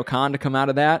want Great-O-Khan to come out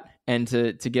of that and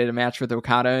to get a match with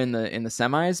Okada in the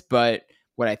semis. But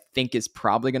what I think is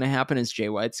probably going to happen is Jay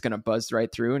White's going to buzz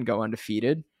right through and go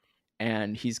undefeated,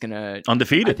 and he's going to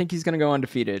undefeated. I think he's going to go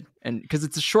undefeated, and because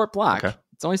it's a short block, okay.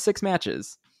 It's only 6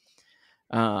 matches,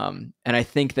 and I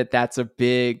think that's a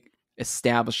big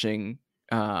establishing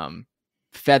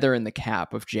feather in the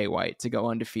cap of Jay White to go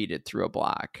undefeated through a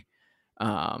block.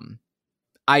 I'm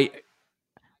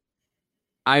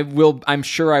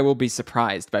sure I will be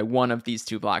surprised by one of these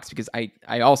 2 blocks, because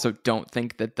I also don't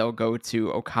think that they'll go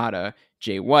to Okada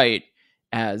Jay White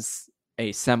as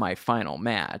a semifinal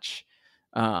match.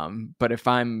 But if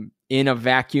I'm in a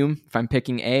vacuum, if I'm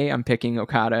picking A, I'm picking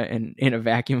Okada, and in a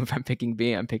vacuum, if I'm picking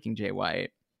B, I'm picking Jay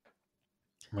White.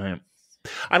 Right.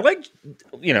 I like,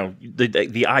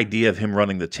 the idea of him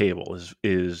running the table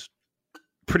is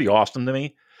pretty awesome to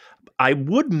me. I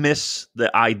would miss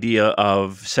the idea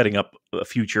of setting up a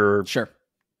future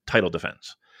title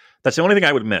defense. That's the only thing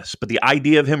I would miss. But the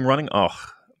idea of him running,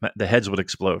 the heads would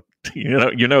explode.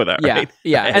 You know that, right?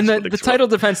 Yeah. And the title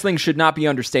defense thing should not be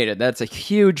understated. That's a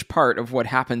huge part of what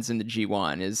happens in the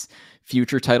G1 is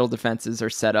future title defenses are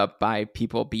set up by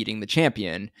people beating the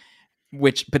champion,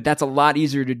 but that's a lot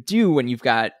easier to do when you've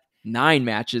got 9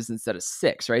 matches instead of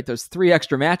 6, right? Those 3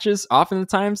 extra matches, often the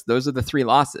times, those are the 3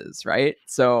 losses, right?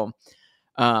 So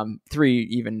 3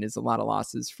 even is a lot of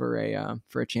losses for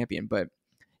a champion. But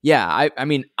yeah, I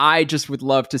mean, I just would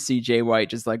love to see Jay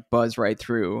White just like buzz right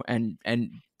through, and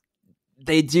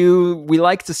we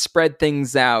like to spread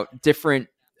things out, different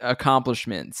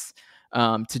accomplishments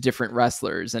to different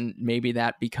wrestlers, and maybe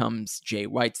that becomes Jay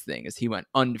White's thing as he went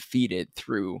undefeated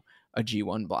through a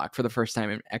G1 block for the first time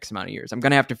in X amount of years. I'm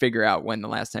going to have to figure out when the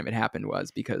last time it happened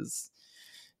was, because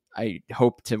I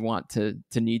hope to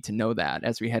need to know that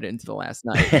as we head into the last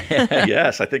night.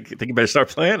 Yes, I think you better start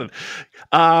planning.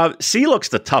 C looks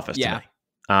the toughest to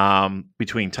me.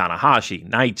 Between Tanahashi,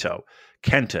 Naito,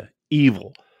 Kenta,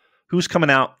 Evil. Who's coming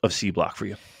out of C block for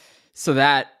you? So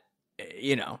that,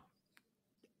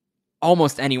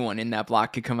 almost anyone in that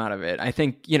block could come out of it. I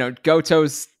think,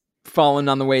 Goto's fallen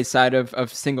on the wayside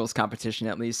of singles competition,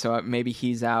 at least. So maybe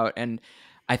he's out. And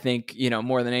I think,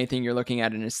 more than anything, you're looking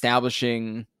at an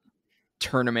establishing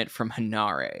tournament from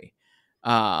Hanare,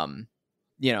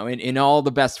 in all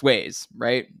the best ways,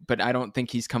 right? But I don't think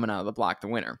he's coming out of the block the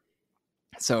winner.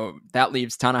 So that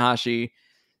leaves Tanahashi,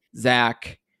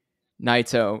 Zack,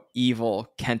 Naito,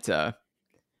 Evil, Kenta.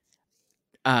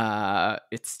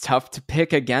 It's tough to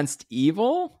pick against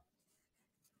Evil,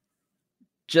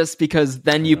 just because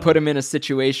then you put him in a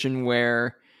situation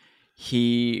where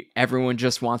everyone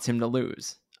just wants him to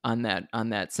lose on that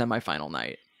semifinal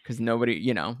night, because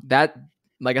nobody, that,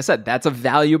 like I said, that's a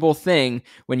valuable thing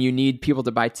when you need people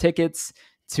to buy tickets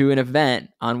to an event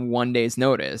on one day's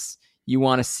notice. You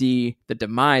want to see the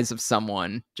demise of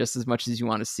someone just as much as you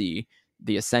want to see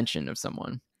the ascension of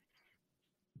someone.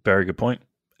 Very good point.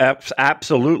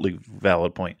 Absolutely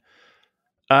valid point.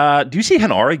 Do you see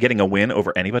Hanare getting a win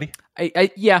over anybody?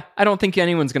 I don't think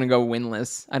anyone's going to go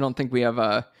winless. I don't think we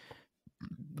have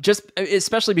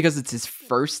especially because it's his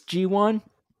first G1.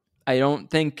 I don't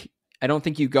think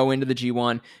you go into the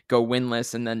G1, go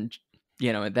winless, and then,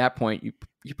 at that point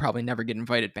you probably never get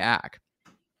invited back.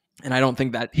 And I don't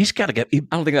think that he's got to get. I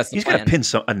don't think that's. He's got to pin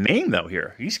a name though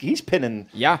here. He's pinning.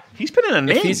 Yeah, he's pinning a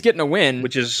name. If he's getting a win,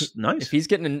 which is nice. If he's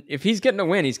getting a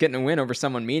win, he's getting a win over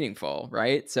someone meaningful,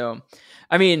 right? So,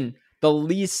 I mean, the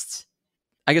lowest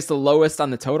on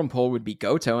the totem pole would be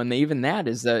Goto, and even that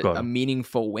is a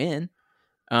meaningful win.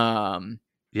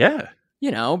 Yeah,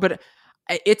 but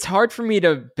it's hard for me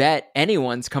to bet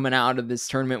anyone's coming out of this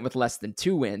tournament with less than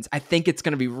 2 wins. I think it's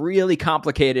going to be really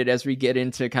complicated as we get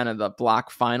into kind of the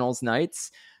block finals nights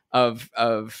of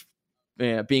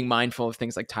being mindful of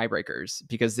things like tiebreakers,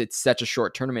 because it's such a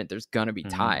short tournament. There's going to be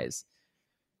ties.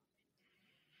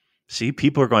 See,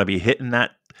 people are going to be hitting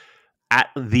that at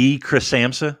the Chris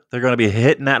Samsa. They're going to be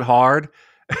hitting that hard.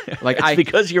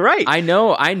 Because you're right. I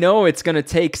know it's going to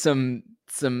take some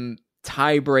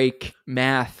tie break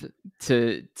math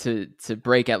to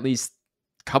break at least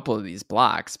a couple of these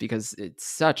blocks, because it's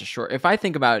such a short. If I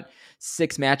think about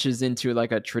 6 matches into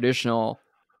like a traditional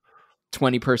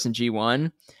 20-person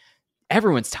G1,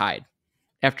 everyone's tied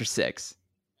after 6,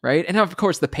 right? And of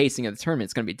course the pacing of the tournament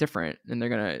is going to be different, and they're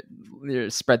going to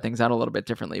spread things out a little bit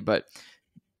differently, but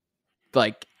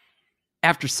like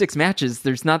after 6 matches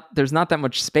there's not that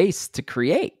much space to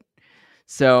create.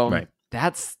 So right.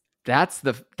 That's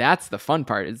the fun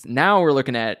part. Is now we're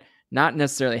looking at not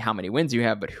necessarily how many wins you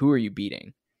have, but who are you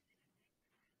beating?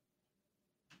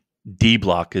 D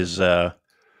block is there's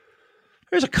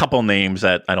a couple names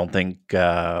that I don't think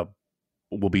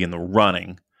will be in the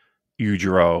running.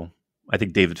 Yujiro, I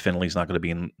think David Finley's not going to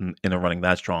be in the running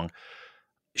that strong.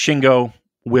 Shingo,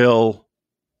 Will,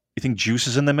 you think Juice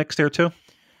is in the mix there too?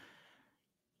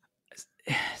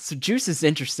 So Juice is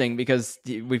interesting because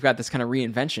we've got this kind of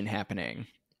reinvention happening.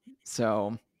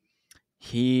 So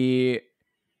he's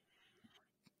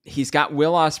got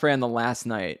Will Ospreay on the last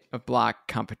night of block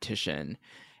competition,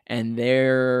 and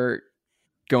they're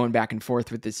going back and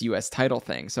forth with this U.S. title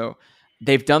thing. So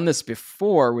they've done this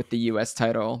before with the U.S.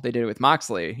 title. They did it with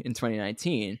Moxley in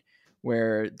 2019,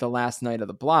 where the last night of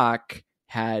the block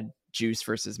had Juice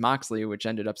versus Moxley, which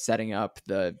ended up setting up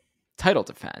the title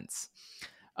defense.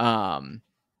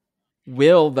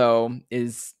 Will, though,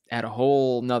 is at a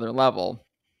whole nother level.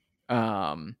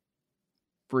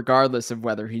 regardless of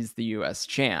whether he's the US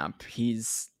champ,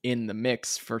 he's in the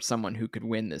mix for someone who could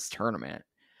win this tournament.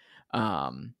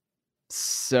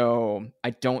 So I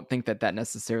don't think that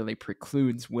necessarily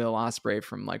precludes Will Ospreay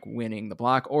from like winning the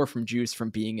block, or from Juice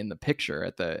from being in the picture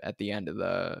at the end of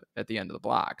the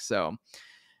block. So,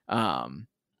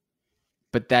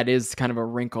 but that is kind of a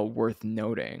wrinkle worth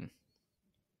noting.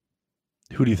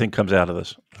 Who do you think comes out of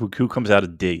this? Who comes out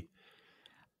of D?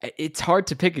 It's hard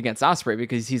to pick against Ospreay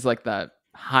because he's like the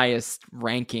highest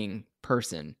ranking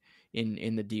person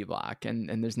in the D block,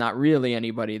 and there's not really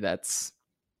anybody that's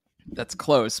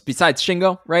close besides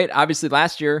Shingo, right? Obviously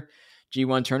last year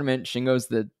G1 tournament, Shingo's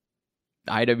the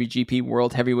IWGP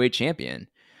World Heavyweight Champion.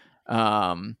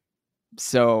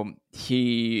 So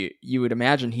you would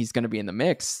imagine he's going to be in the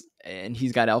mix, and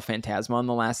he's got El Phantasmo on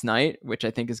the last night, which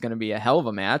I think is going to be a hell of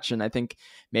a match. And I think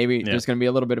maybe there's going to be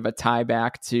a little bit of a tie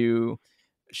back to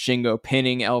Shingo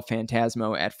pinning El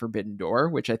Phantasmo at Forbidden Door,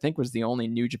 which I think was the only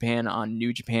New Japan on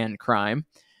New Japan crime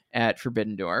at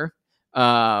Forbidden Door.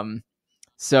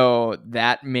 So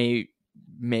that may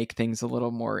make things a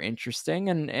little more interesting.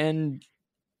 And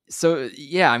so,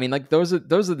 yeah, I mean, like those are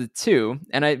the two.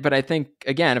 But I think,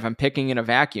 again, if I'm picking in a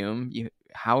vacuum,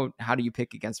 how do you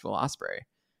pick against Will Ospreay?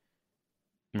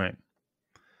 Right.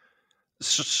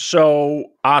 So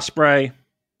Ospreay,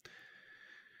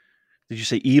 did you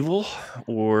say Evil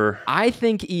or? I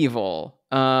think Evil.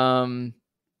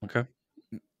 Okay.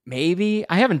 Maybe.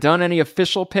 I haven't done any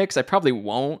official picks. I probably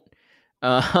won't.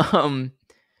 Count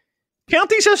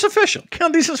these as official.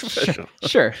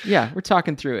 Sure. Yeah, we're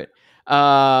talking through it.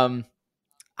 I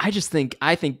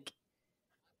think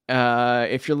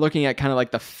if you're looking at kind of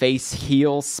like the face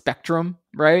heel spectrum,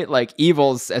 right? Like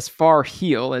Evil's as far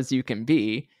heel as you can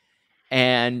be.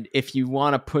 And if you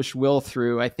want to push Will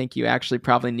through, I think you actually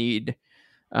probably need,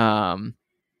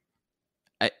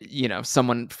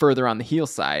 someone further on the heel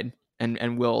side,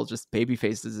 and Will just baby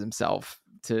faces himself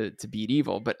to beat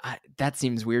Evil. But that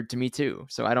seems weird to me too.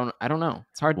 So I don't know.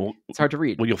 It's hard. It's hard to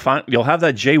read. Well, you'll have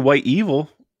that Jay White Evil,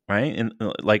 right? And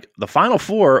like the final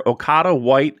four: Okada,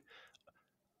 White,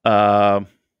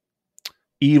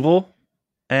 Evil,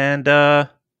 and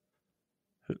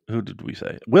who did we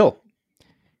say? Will.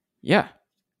 Yeah,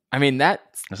 I mean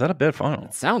is that a bad final?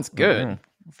 It sounds good.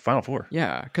 Final four.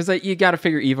 Yeah, because you got to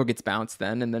figure Evil gets bounced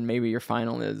then, and then maybe your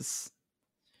final is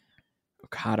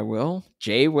Okada Will,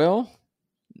 Jay Will.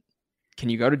 Can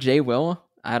you go to Jay Will?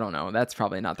 I don't know. That's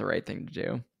probably not the right thing to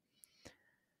do.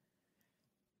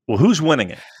 Well, who's winning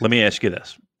it? Let me ask you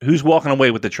this: who's walking away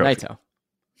with the trophy? Naito.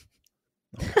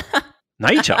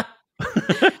 Naito.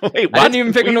 Wait, what? I didn't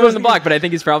even pick him to win the block, but I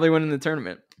think he's probably winning the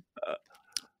tournament.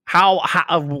 How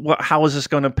is this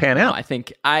going to pan out? I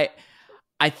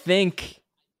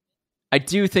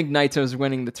do think Naito's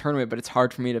winning the tournament, but it's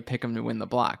hard for me to pick him to win the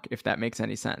block, if that makes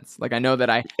any sense. Like, I know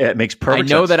that it makes perfect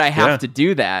sense. I know that I have to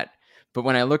do that, but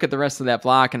when I look at the rest of that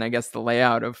block, and I guess the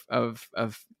layout of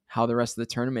how the rest of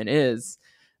the tournament is,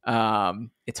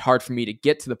 it's hard for me to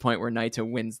get to the point where Naito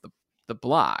wins the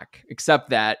block, except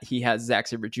that he has Zack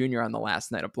Sabre Jr. on the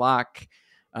last night of block,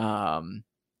 the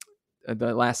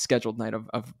last scheduled night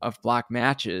of block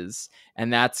matches.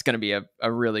 And that's going to be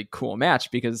a really cool match,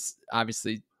 because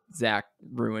obviously Zack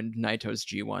ruined Naito's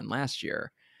G1 last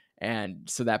year. And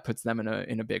so that puts them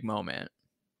in a big moment.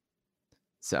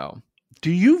 So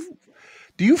do you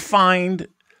find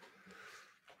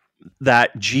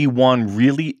that G1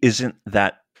 really isn't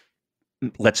that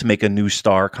let's make a new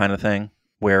star kind of thing,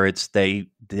 where it's they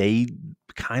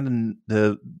kind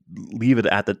of leave it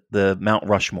at the Mount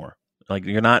Rushmore? Like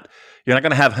you're not going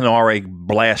to have Henare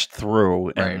blast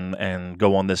through and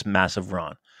go on this massive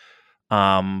run.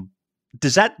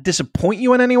 Does that disappoint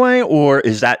you in any way, or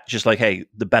is that just like, hey,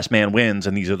 the best man wins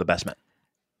and these are the best men?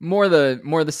 More the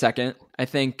second. I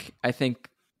think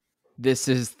this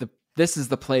is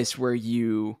the place where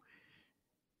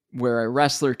a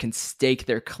wrestler can stake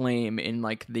their claim in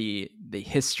like the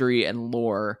history and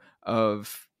lore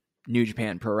of New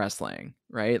Japan Pro Wrestling,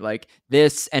 right? Like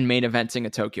this and main eventing a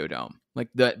Tokyo Dome. Like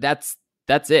that's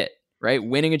it, right?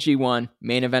 Winning a G1,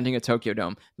 main eventing a Tokyo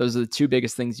Dome. Those are the two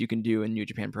biggest things you can do in New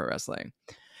Japan Pro Wrestling.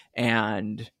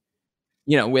 And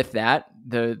with that,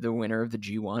 the winner of the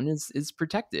G1 is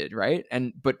protected, right?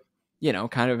 But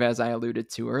kind of as I alluded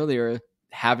to earlier,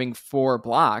 having 4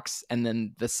 blocks and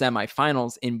then the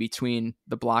semifinals in between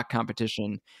the block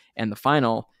competition and the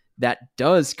final, that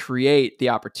does create the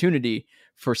opportunity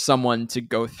for someone to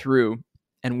go through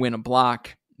and win a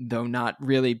block, though not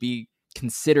really be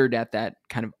considered at that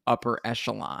kind of upper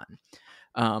echelon.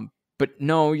 But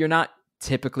no, you're not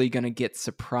typically going to get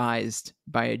surprised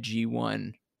by a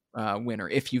G1 winner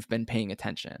if you've been paying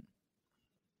attention.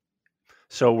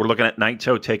 So we're looking at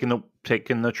Naito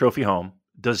taking the trophy home.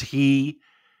 Does he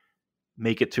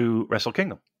make it to Wrestle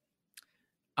Kingdom?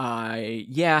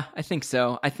 Yeah, I think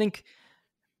so.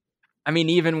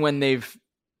 Even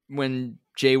when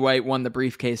Jay White won the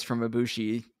briefcase from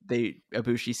Ibushi,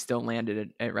 Ibushi still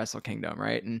landed at Wrestle Kingdom,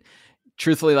 right? And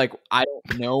truthfully, like, I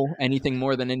don't know anything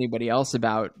more than anybody else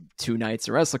about 2 nights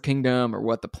of Wrestle Kingdom or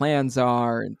what the plans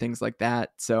are and things like that.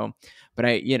 So, but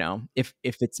if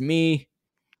it's me,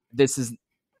 this is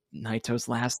Naito's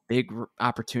last big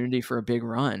opportunity for a big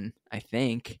run, I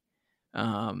think.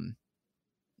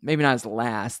 Maybe not his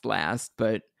last,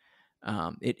 but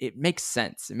it makes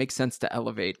sense. It makes sense to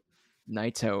elevate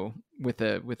Naito with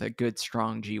a good,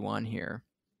 strong G1 here.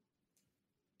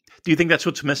 Do you think that's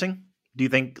what's missing? Do you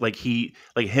think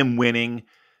him winning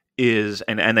is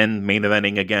and then main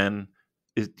eventing again?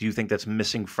 Do you think that's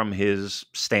missing from his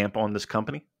stamp on this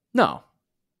company? No,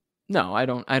 I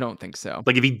don't think so.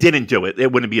 Like, if he didn't do it,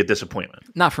 it wouldn't be a disappointment.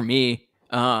 Not for me.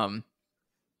 I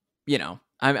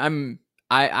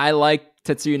like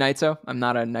Tetsuya Naito. I'm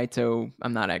not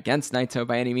against Naito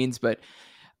by any means, but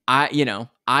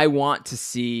I want to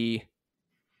see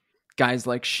guys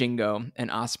like Shingo and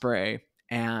Ospreay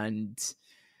and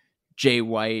Jay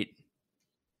White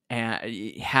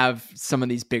and have some of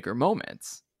these bigger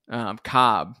moments.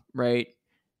 Cobb, right?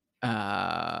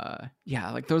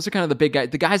 Like, those are kind of the big guys,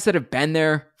 the guys that have been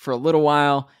there for a little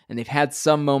while and they've had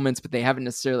some moments, but they haven't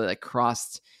necessarily like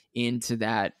crossed into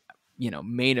that,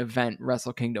 main event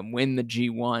Wrestle Kingdom, win the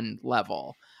G1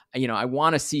 level. I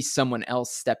want to see someone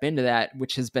else step into that,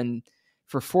 which has been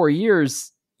for 4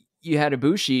 years. You had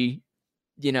Ibushi,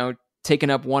 taking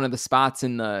up one of the spots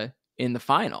in the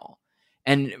final.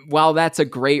 And while that's a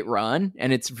great run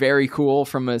and it's very cool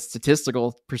from a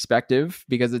statistical perspective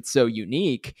because it's so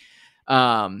unique,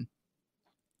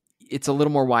 it's a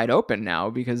little more wide open now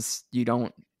because you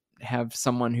don't have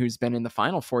someone who's been in the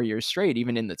final 4 years straight,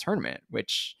 even in the tournament,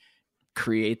 which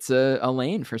creates a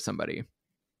lane for somebody.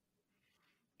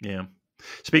 Yeah.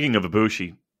 Speaking of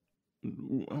Ibushi,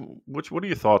 what are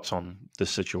your thoughts on this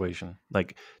situation?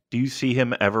 Like, do you see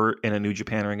him ever in a New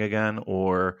Japan ring again,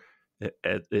 or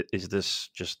is this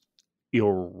just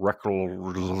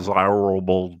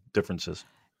irreconcilable differences?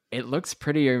 It looks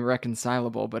pretty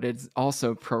irreconcilable, but it's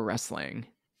also pro wrestling.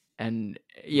 And,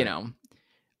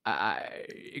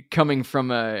 coming from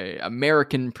a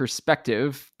American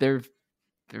perspective, there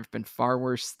have been far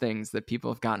worse things that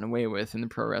people have gotten away with in the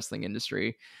pro wrestling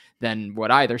industry than what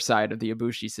either side of the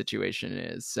Ibushi situation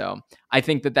is. So I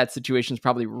think that situation is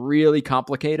probably really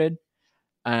complicated.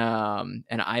 And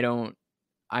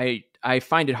I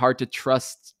find it hard to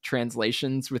trust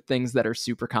translations with things that are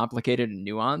super complicated and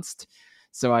nuanced.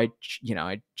 So I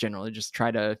generally just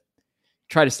try to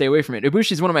stay away from it.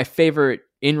 Ibushi is one of my favorite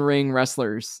in-ring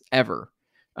wrestlers ever.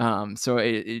 So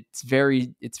it's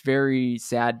very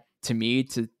sad to me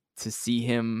to see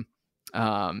him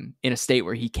in a state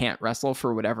where he can't wrestle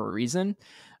for whatever reason.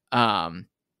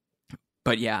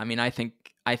 But yeah, I think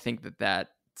that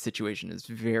situation is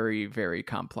very, very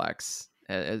complex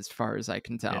as far as I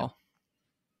can tell.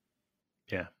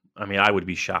 Yeah. I would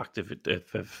be shocked if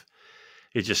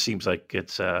it just seems like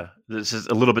it's this is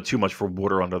a little bit too much for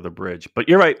water under the bridge. But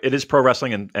you're right, it is pro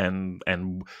wrestling,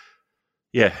 and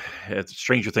yeah,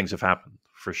 stranger things have happened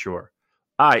for sure.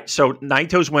 All right, so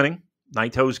Naito's winning.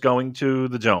 Naito's going to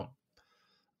the Dome.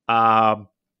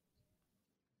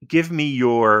 Give me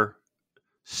your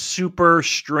super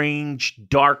strange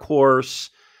dark horse.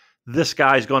 This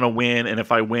guy's going to win, and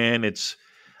if I win, it's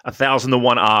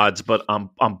 1,000-to-1 odds. But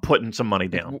I'm putting some money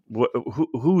down.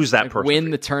 Who's that person? Win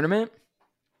the tournament?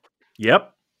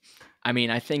 Yep.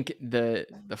 I think the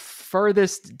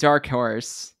furthest dark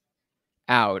horse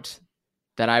out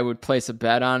that I would place a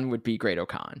bet on would be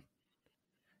Great-O-Khan.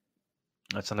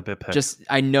 That's not a bit pick. Just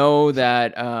I know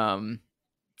that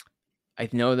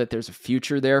there's a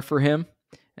future there for him,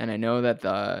 and I know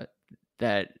that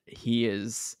he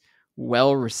is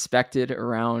well respected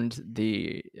around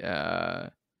the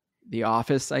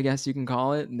office, I guess you can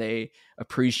call it. And they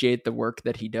appreciate the work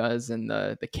that he does and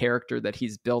the character that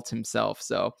he's built himself.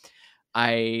 So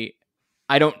I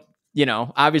don't,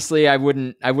 obviously I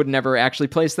would never actually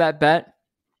place that bet.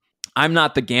 I'm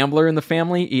not the gambler in the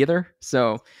family either.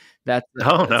 So that's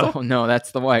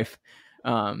the wife.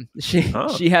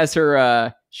 She has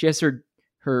her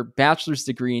bachelor's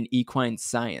degree in equine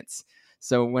science.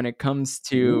 So when it comes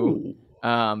to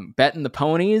betting the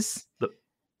ponies,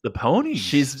 the ponies,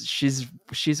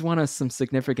 she's won us some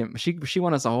significant. She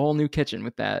won us a whole new kitchen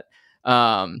with that.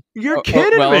 You're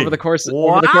kidding me. Over the course of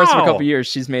a couple of years,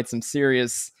 she's made some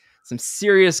serious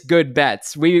good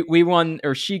bets. We won,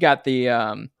 or she got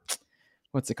the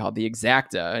what's it called? The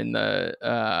Exacta in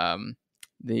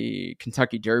the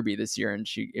Kentucky Derby this year, and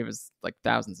it was like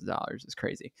thousands of dollars. It's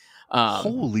crazy.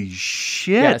 Holy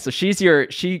shit! Yeah, so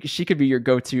she could be your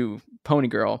go-to pony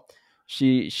girl.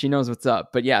 She knows what's up.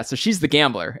 But yeah, so she's the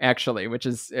gambler actually, which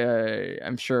is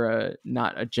I'm sure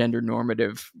not a gender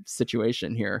normative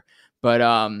situation here. But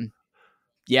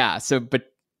yeah. So but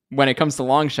when it comes to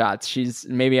long shots,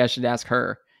 maybe I should ask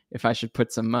her if I should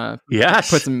put some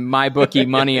put some MyBookie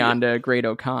money onto Great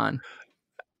O'Con.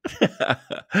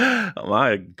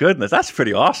 My goodness, that's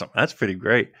pretty awesome. That's pretty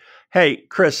great. Hey,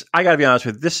 Chris, I got to be honest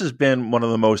with you. This has been one of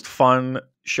the most fun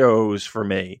shows for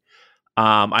me.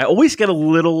 I always get a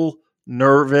little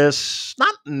nervous,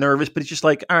 not nervous, but it's just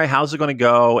like, all right, how's it going to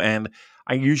go? And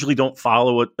I usually don't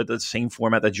follow it at the same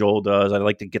format that Joel does. I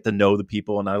like to get to know the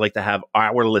people, and I like to have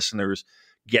our listeners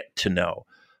get to know.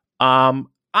 I'm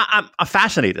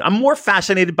fascinated. I'm more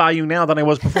fascinated by you now than I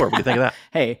was before. What do you think of that?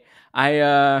 Hey,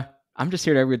 I'm just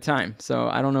here to have a good time. So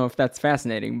I don't know if that's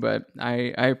fascinating, but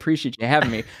I appreciate you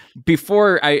having me.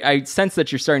 Before I sense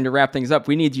that you're starting to wrap things up,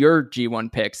 we need your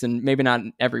G1 picks, and maybe not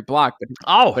in every block,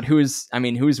 but who's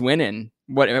winning?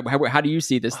 How do you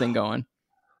see this thing going?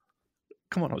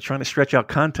 Come on, I was trying to stretch out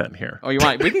content here. Oh,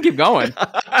 we can keep going.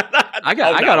 I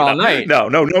got all night. No.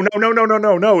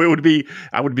 It would be,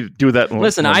 I would be do that.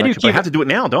 Listen, I have to do it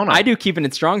now, don't I? I do Keeping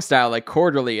It Strong style, like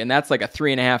quarterly, and that's like a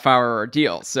 3.5 hour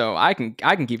ordeal. So I can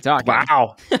keep talking.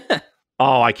 Wow.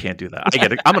 Oh, I can't do that. I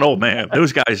get it. I'm an old man.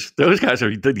 Those guys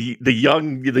are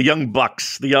the young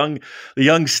bucks, the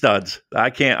young studs.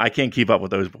 I can't keep up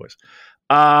with those boys.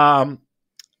 I'm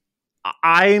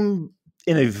in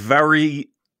a very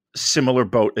similar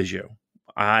boat as you.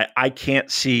 I can't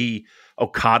see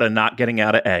Okada not getting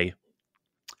out of A.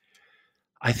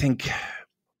 I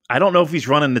don't know if he's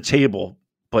running the table,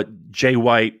 but Jay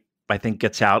White, I think,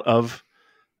 gets out of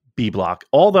B block.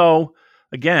 Although,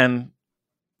 again,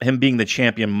 him being the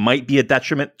champion might be a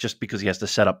detriment just because he has to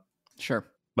set up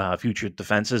future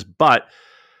defenses. But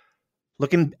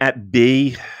looking at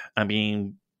B, I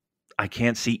mean, I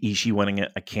can't see Ishii winning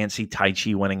it. I can't see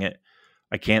Taichi winning it.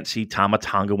 I can't see Tama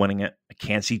Tonga winning it. I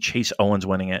can't see Chase Owens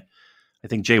winning it. I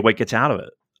think Jay White gets out of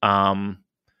it.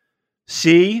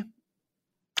 C,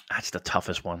 that's the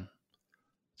toughest one.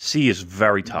 C is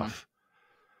very tough.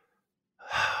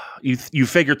 You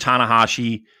figure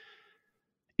Tanahashi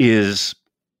is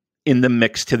in the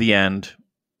mix to the end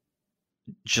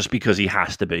just because he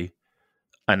has to be.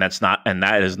 And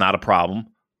that is not a problem.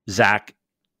 Zach,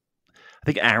 I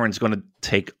think Aaron's going to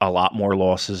take a lot more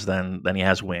losses than he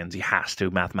has wins. He has to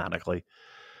mathematically.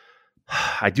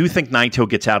 I do think Naito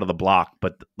gets out of the block,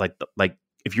 but like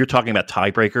if you're talking about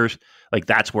tiebreakers, like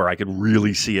that's where I could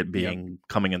really see it being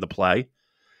coming into play.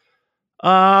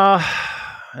 And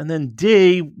then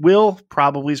D, Will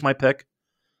probably is my pick.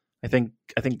 I think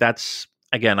that's,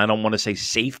 again, I don't want to say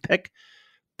safe pick,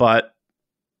 but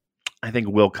I think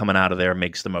Will coming out of there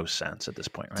makes the most sense at this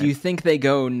point, right? Do you think they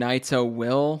go Naito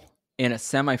Will in a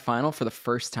semifinal for the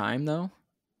first time though?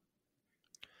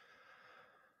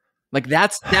 Like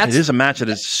that's it is a match that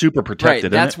is super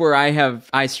protected. Right, that's where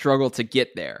I struggle to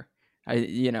get there.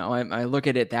 I look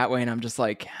at it that way and I'm just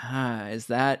like, is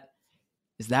that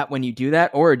when you do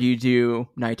that, or do you do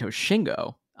Naito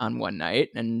Shingo on one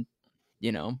night and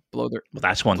blow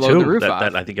that's one blow too. The roof off?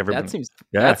 That I think everyone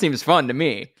that seems fun to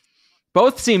me.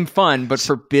 Both seem fun, but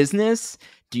for business,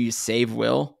 do you save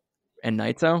Will and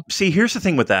Naito? See, here's the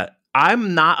thing with that.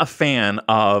 I'm not a fan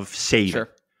of saving. Sure.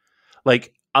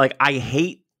 Like I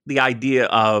hate the idea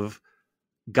of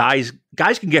guys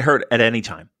can get hurt at any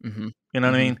time. Mm-hmm. You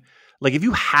know what I mean? Like if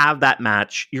you have that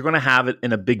match, you're going to have it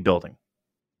in a big building,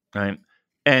 right?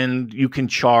 And you can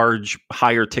charge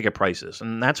higher ticket prices.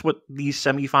 And that's what these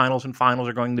semifinals and finals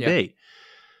are going to be.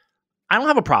 I don't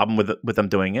have a problem with them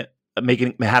doing it,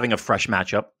 having a fresh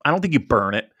matchup. I don't think you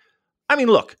burn it. I mean,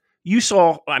 look,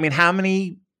 how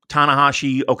many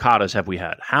Tanahashi Okadas have we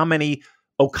had? How many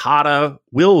Okada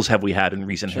Wills have we had in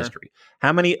recent history?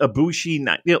 How many Ibushi?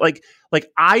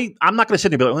 I'm not going to sit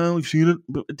there and be like, well, we've seen it,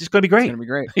 but it's going to be great. It's going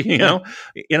to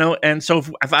be great. And so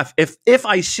if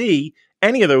I see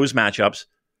any of those matchups,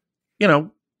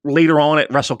 later on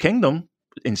at Wrestle Kingdom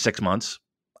in 6 months,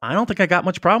 I don't think I got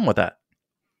much problem with that.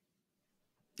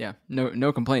 Yeah,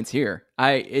 no complaints here.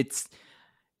 It's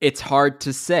hard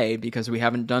to say because we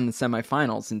haven't done the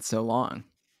semifinals in so long.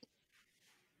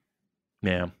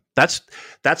 Yeah. That's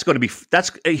going to be,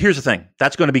 here's the thing.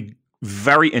 That's going to be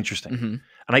very interesting. Mm-hmm.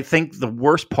 And I think the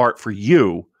worst part for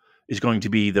you is going to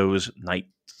be those night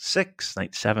 6,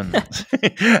 night 7,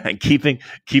 and keeping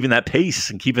that pace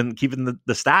and keeping the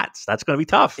stats. That's going to be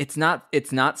tough. It's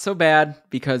not so bad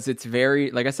because it's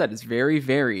very, like I said, it's very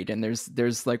varied, and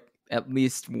there's like at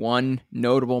least one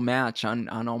notable match on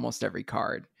almost every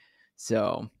card.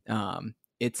 So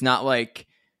it's not like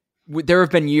there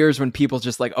have been years when people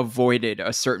just like avoided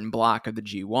a certain block of the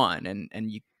G1,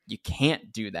 and you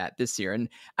can't do that this year. And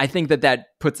I think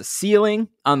that puts a ceiling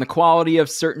on the quality of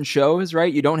certain shows,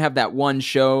 right? You don't have that one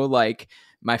show like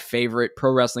my favorite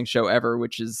pro wrestling show ever,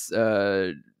 which is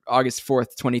August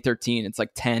 4th, 2013. It's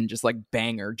like 10 just like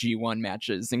banger G1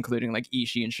 matches, including like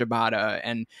Ishii and Shibata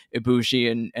and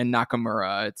Ibushi and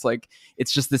Nakamura. It's like,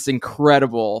 it's just this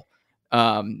incredible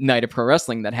night of pro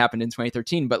wrestling that happened in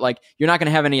 2013. But like, you're not going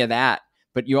to have any of that.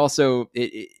 But you also,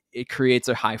 it creates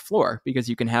a high floor because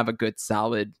you can have a good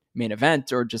solid main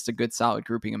event or just a good solid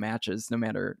grouping of matches, no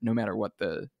matter what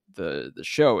the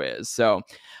show is. So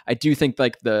I do think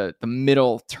like the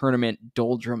middle tournament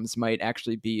doldrums might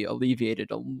actually be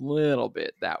alleviated a little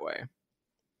bit that way.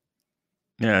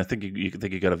 Yeah, I think you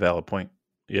got a valid point.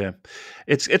 Yeah,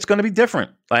 it's going to be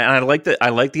different. I like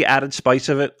the added spice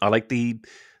of it. I like the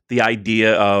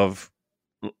idea of,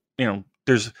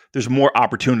 there's more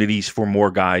opportunities for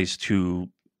more guys to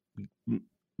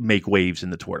make waves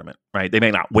in the tournament, right? They may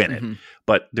not win it,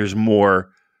 but there's more,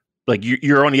 like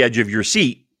you're on the edge of your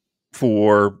seat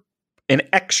for an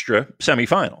extra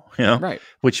semifinal, right?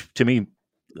 Which to me,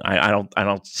 I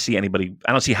don't see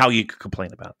how you could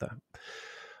complain about that.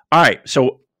 All right.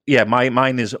 So yeah,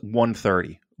 mine is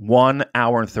 1:30, 1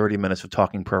 hour and 30 minutes of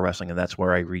talking pro wrestling. And that's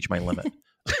where I reach my limit.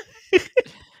 I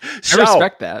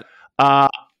respect that.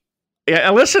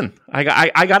 Yeah, listen, I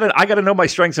gotta know my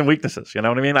strengths and weaknesses. You know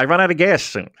what I mean? I run out of gas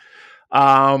soon.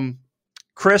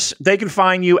 Chris, they can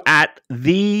find you at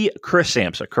the Chris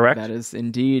Samsa, correct? That is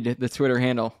indeed the Twitter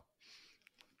handle.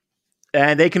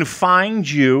 And they can find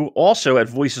you also at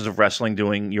Voices of Wrestling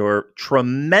doing your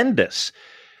tremendous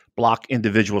block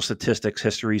individual statistics,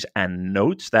 histories, and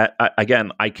notes that,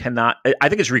 again, I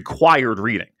think it's required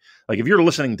reading. Like if you're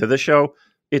listening to this show,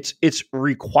 it's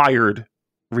required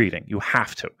reading. You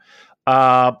have to.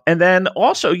 And then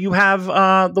also you have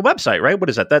the website, right? What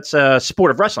is that? That's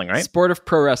Sport of Wrestling, right?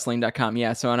 Sportofprowrestling.com.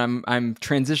 Yeah. So and I'm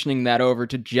transitioning that over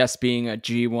to just being a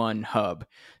G1 hub.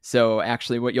 So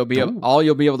actually what you'll be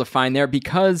able to find there,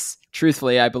 because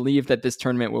truthfully, I believe that this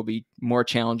tournament will be more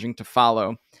challenging to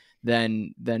follow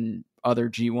than other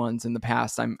G1s in the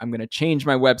past. I'm going to change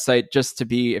my website just to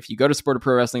be, if you go to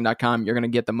sportofprowrestling.com, you're going to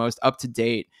get the most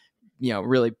up-to-date,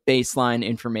 really baseline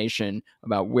information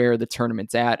about where the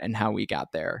tournament's at and how we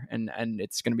got there. And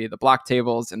it's going to be the block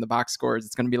tables and the box scores.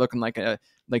 It's going to be looking like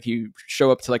you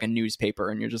show up to like a newspaper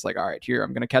and you're just like, all right, here,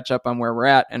 I'm going to catch up on where we're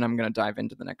at and I'm going to dive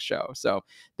into the next show. So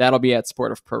that'll be at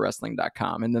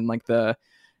sportofprowrestling.com. And then like the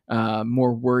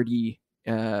more wordy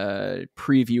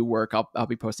preview work, I'll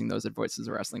be posting those at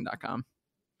voicesofwrestling.com.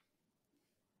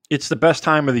 It's the best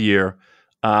time of the year.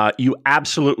 You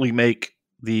absolutely make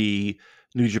the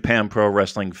New Japan Pro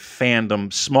Wrestling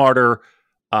fandom smarter.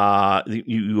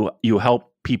 You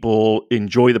help people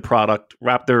enjoy the product,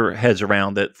 wrap their heads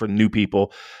around it for new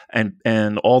people,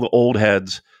 and all the old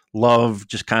heads love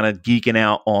just kind of geeking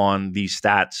out on these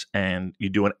stats, and you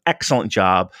do an excellent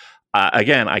job.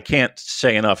 Again, I can't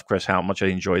say enough, Chris, how much I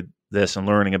enjoyed this and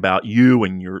learning about you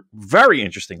and your very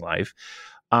interesting life.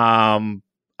 I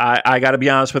got to be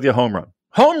honest with you, home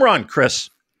run, Chris.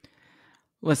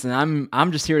 Listen,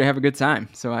 I'm just here to have a good time,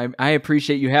 so I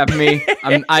appreciate you having me.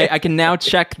 I can now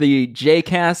check the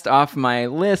JCast off my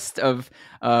list of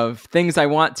things I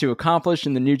want to accomplish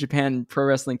in the New Japan Pro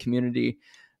Wrestling community.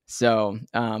 So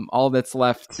all that's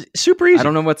left, super easy. I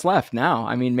don't know what's left now.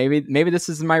 I mean, maybe this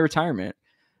is my retirement.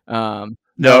 No.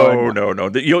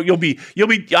 You'll be.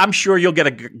 I'm sure you'll get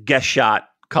a guest shot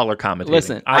color commentating.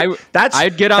 Listen,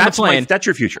 I'd get on the plane. That's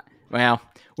your future. Well,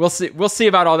 we'll see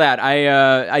about all that.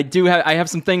 I have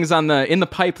some things in the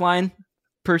pipeline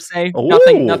per se. Ooh.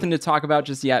 Nothing to talk about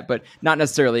just yet, but not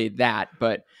necessarily that.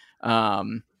 But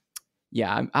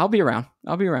yeah, I'll be around.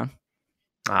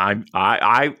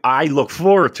 I look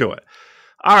forward to it.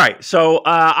 All right, so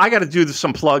I got to do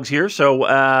some plugs here. So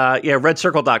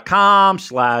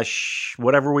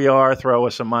redcircle.com/whatever we are. Throw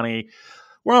us some money.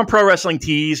 We're on Pro Wrestling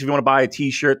Tees. If you want to buy a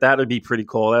T-shirt, that would be pretty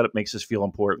cool. That makes us feel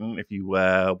important. If you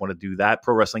want to do that,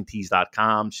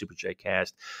 ProWrestlingTees.com, Super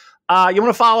JCast. You want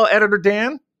to follow Editor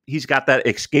Dan? He's got that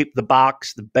Escape the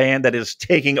Box, the band that is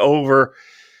taking over.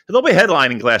 They'll be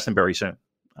headlining Glastonbury soon.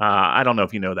 I don't know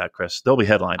if you know that, Chris. They'll be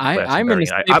headlining Glastonbury. I'm an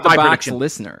Escape the Box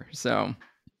listener, so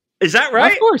Is that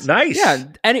right? Of course. Nice. Yeah.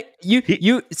 And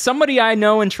somebody I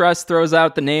know and trust throws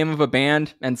out the name of a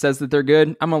band and says that they're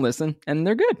good. I'm going to listen, and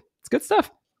they're good. It's good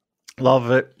stuff.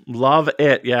 Love it. Love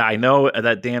it. Yeah, I know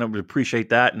that Dan would appreciate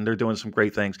that, and they're doing some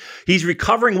great things. He's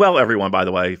recovering well, everyone, by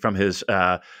the way, from his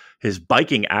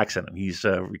biking accident. He's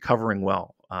recovering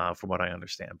well, from what I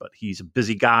understand. But he's a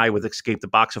busy guy with Escape the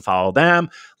Box, so follow them.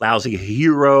 Lousy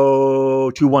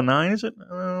Hero 219, is it,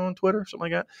 on Twitter?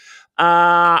 Something like that.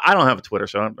 I don't have a Twitter,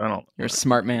 so I don't. You're a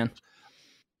smart man.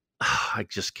 I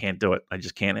just can't do it. I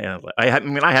just can't handle it. I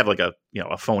have like a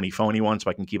phony one, so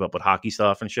I can keep up with hockey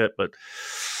stuff and shit. But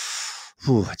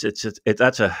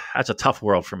that's a tough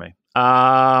world for me.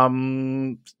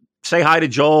 Say hi to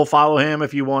Joel. Follow him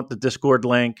if you want the Discord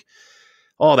link.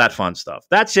 All that fun stuff.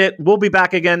 That's it. We'll be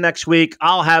back again next week.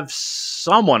 I'll have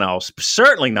someone else,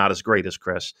 certainly not as great as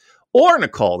Chris or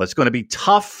Nicole, that's going to be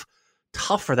tough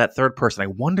for that third person. I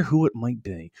wonder who it might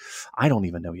be. I don't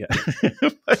even know yet.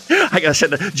 I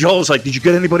said, Joel's like, did you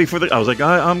get anybody for the... I was like,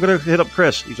 I'm going to hit up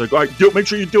Chris. He's like, all right, make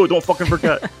sure you do it. Don't fucking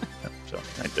forget. So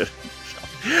I did.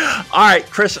 All right,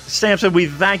 Chris Sampson, we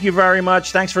thank you very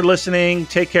much. Thanks for listening.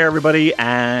 Take care, everybody.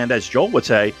 And as Joel would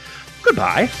say,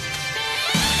 goodbye.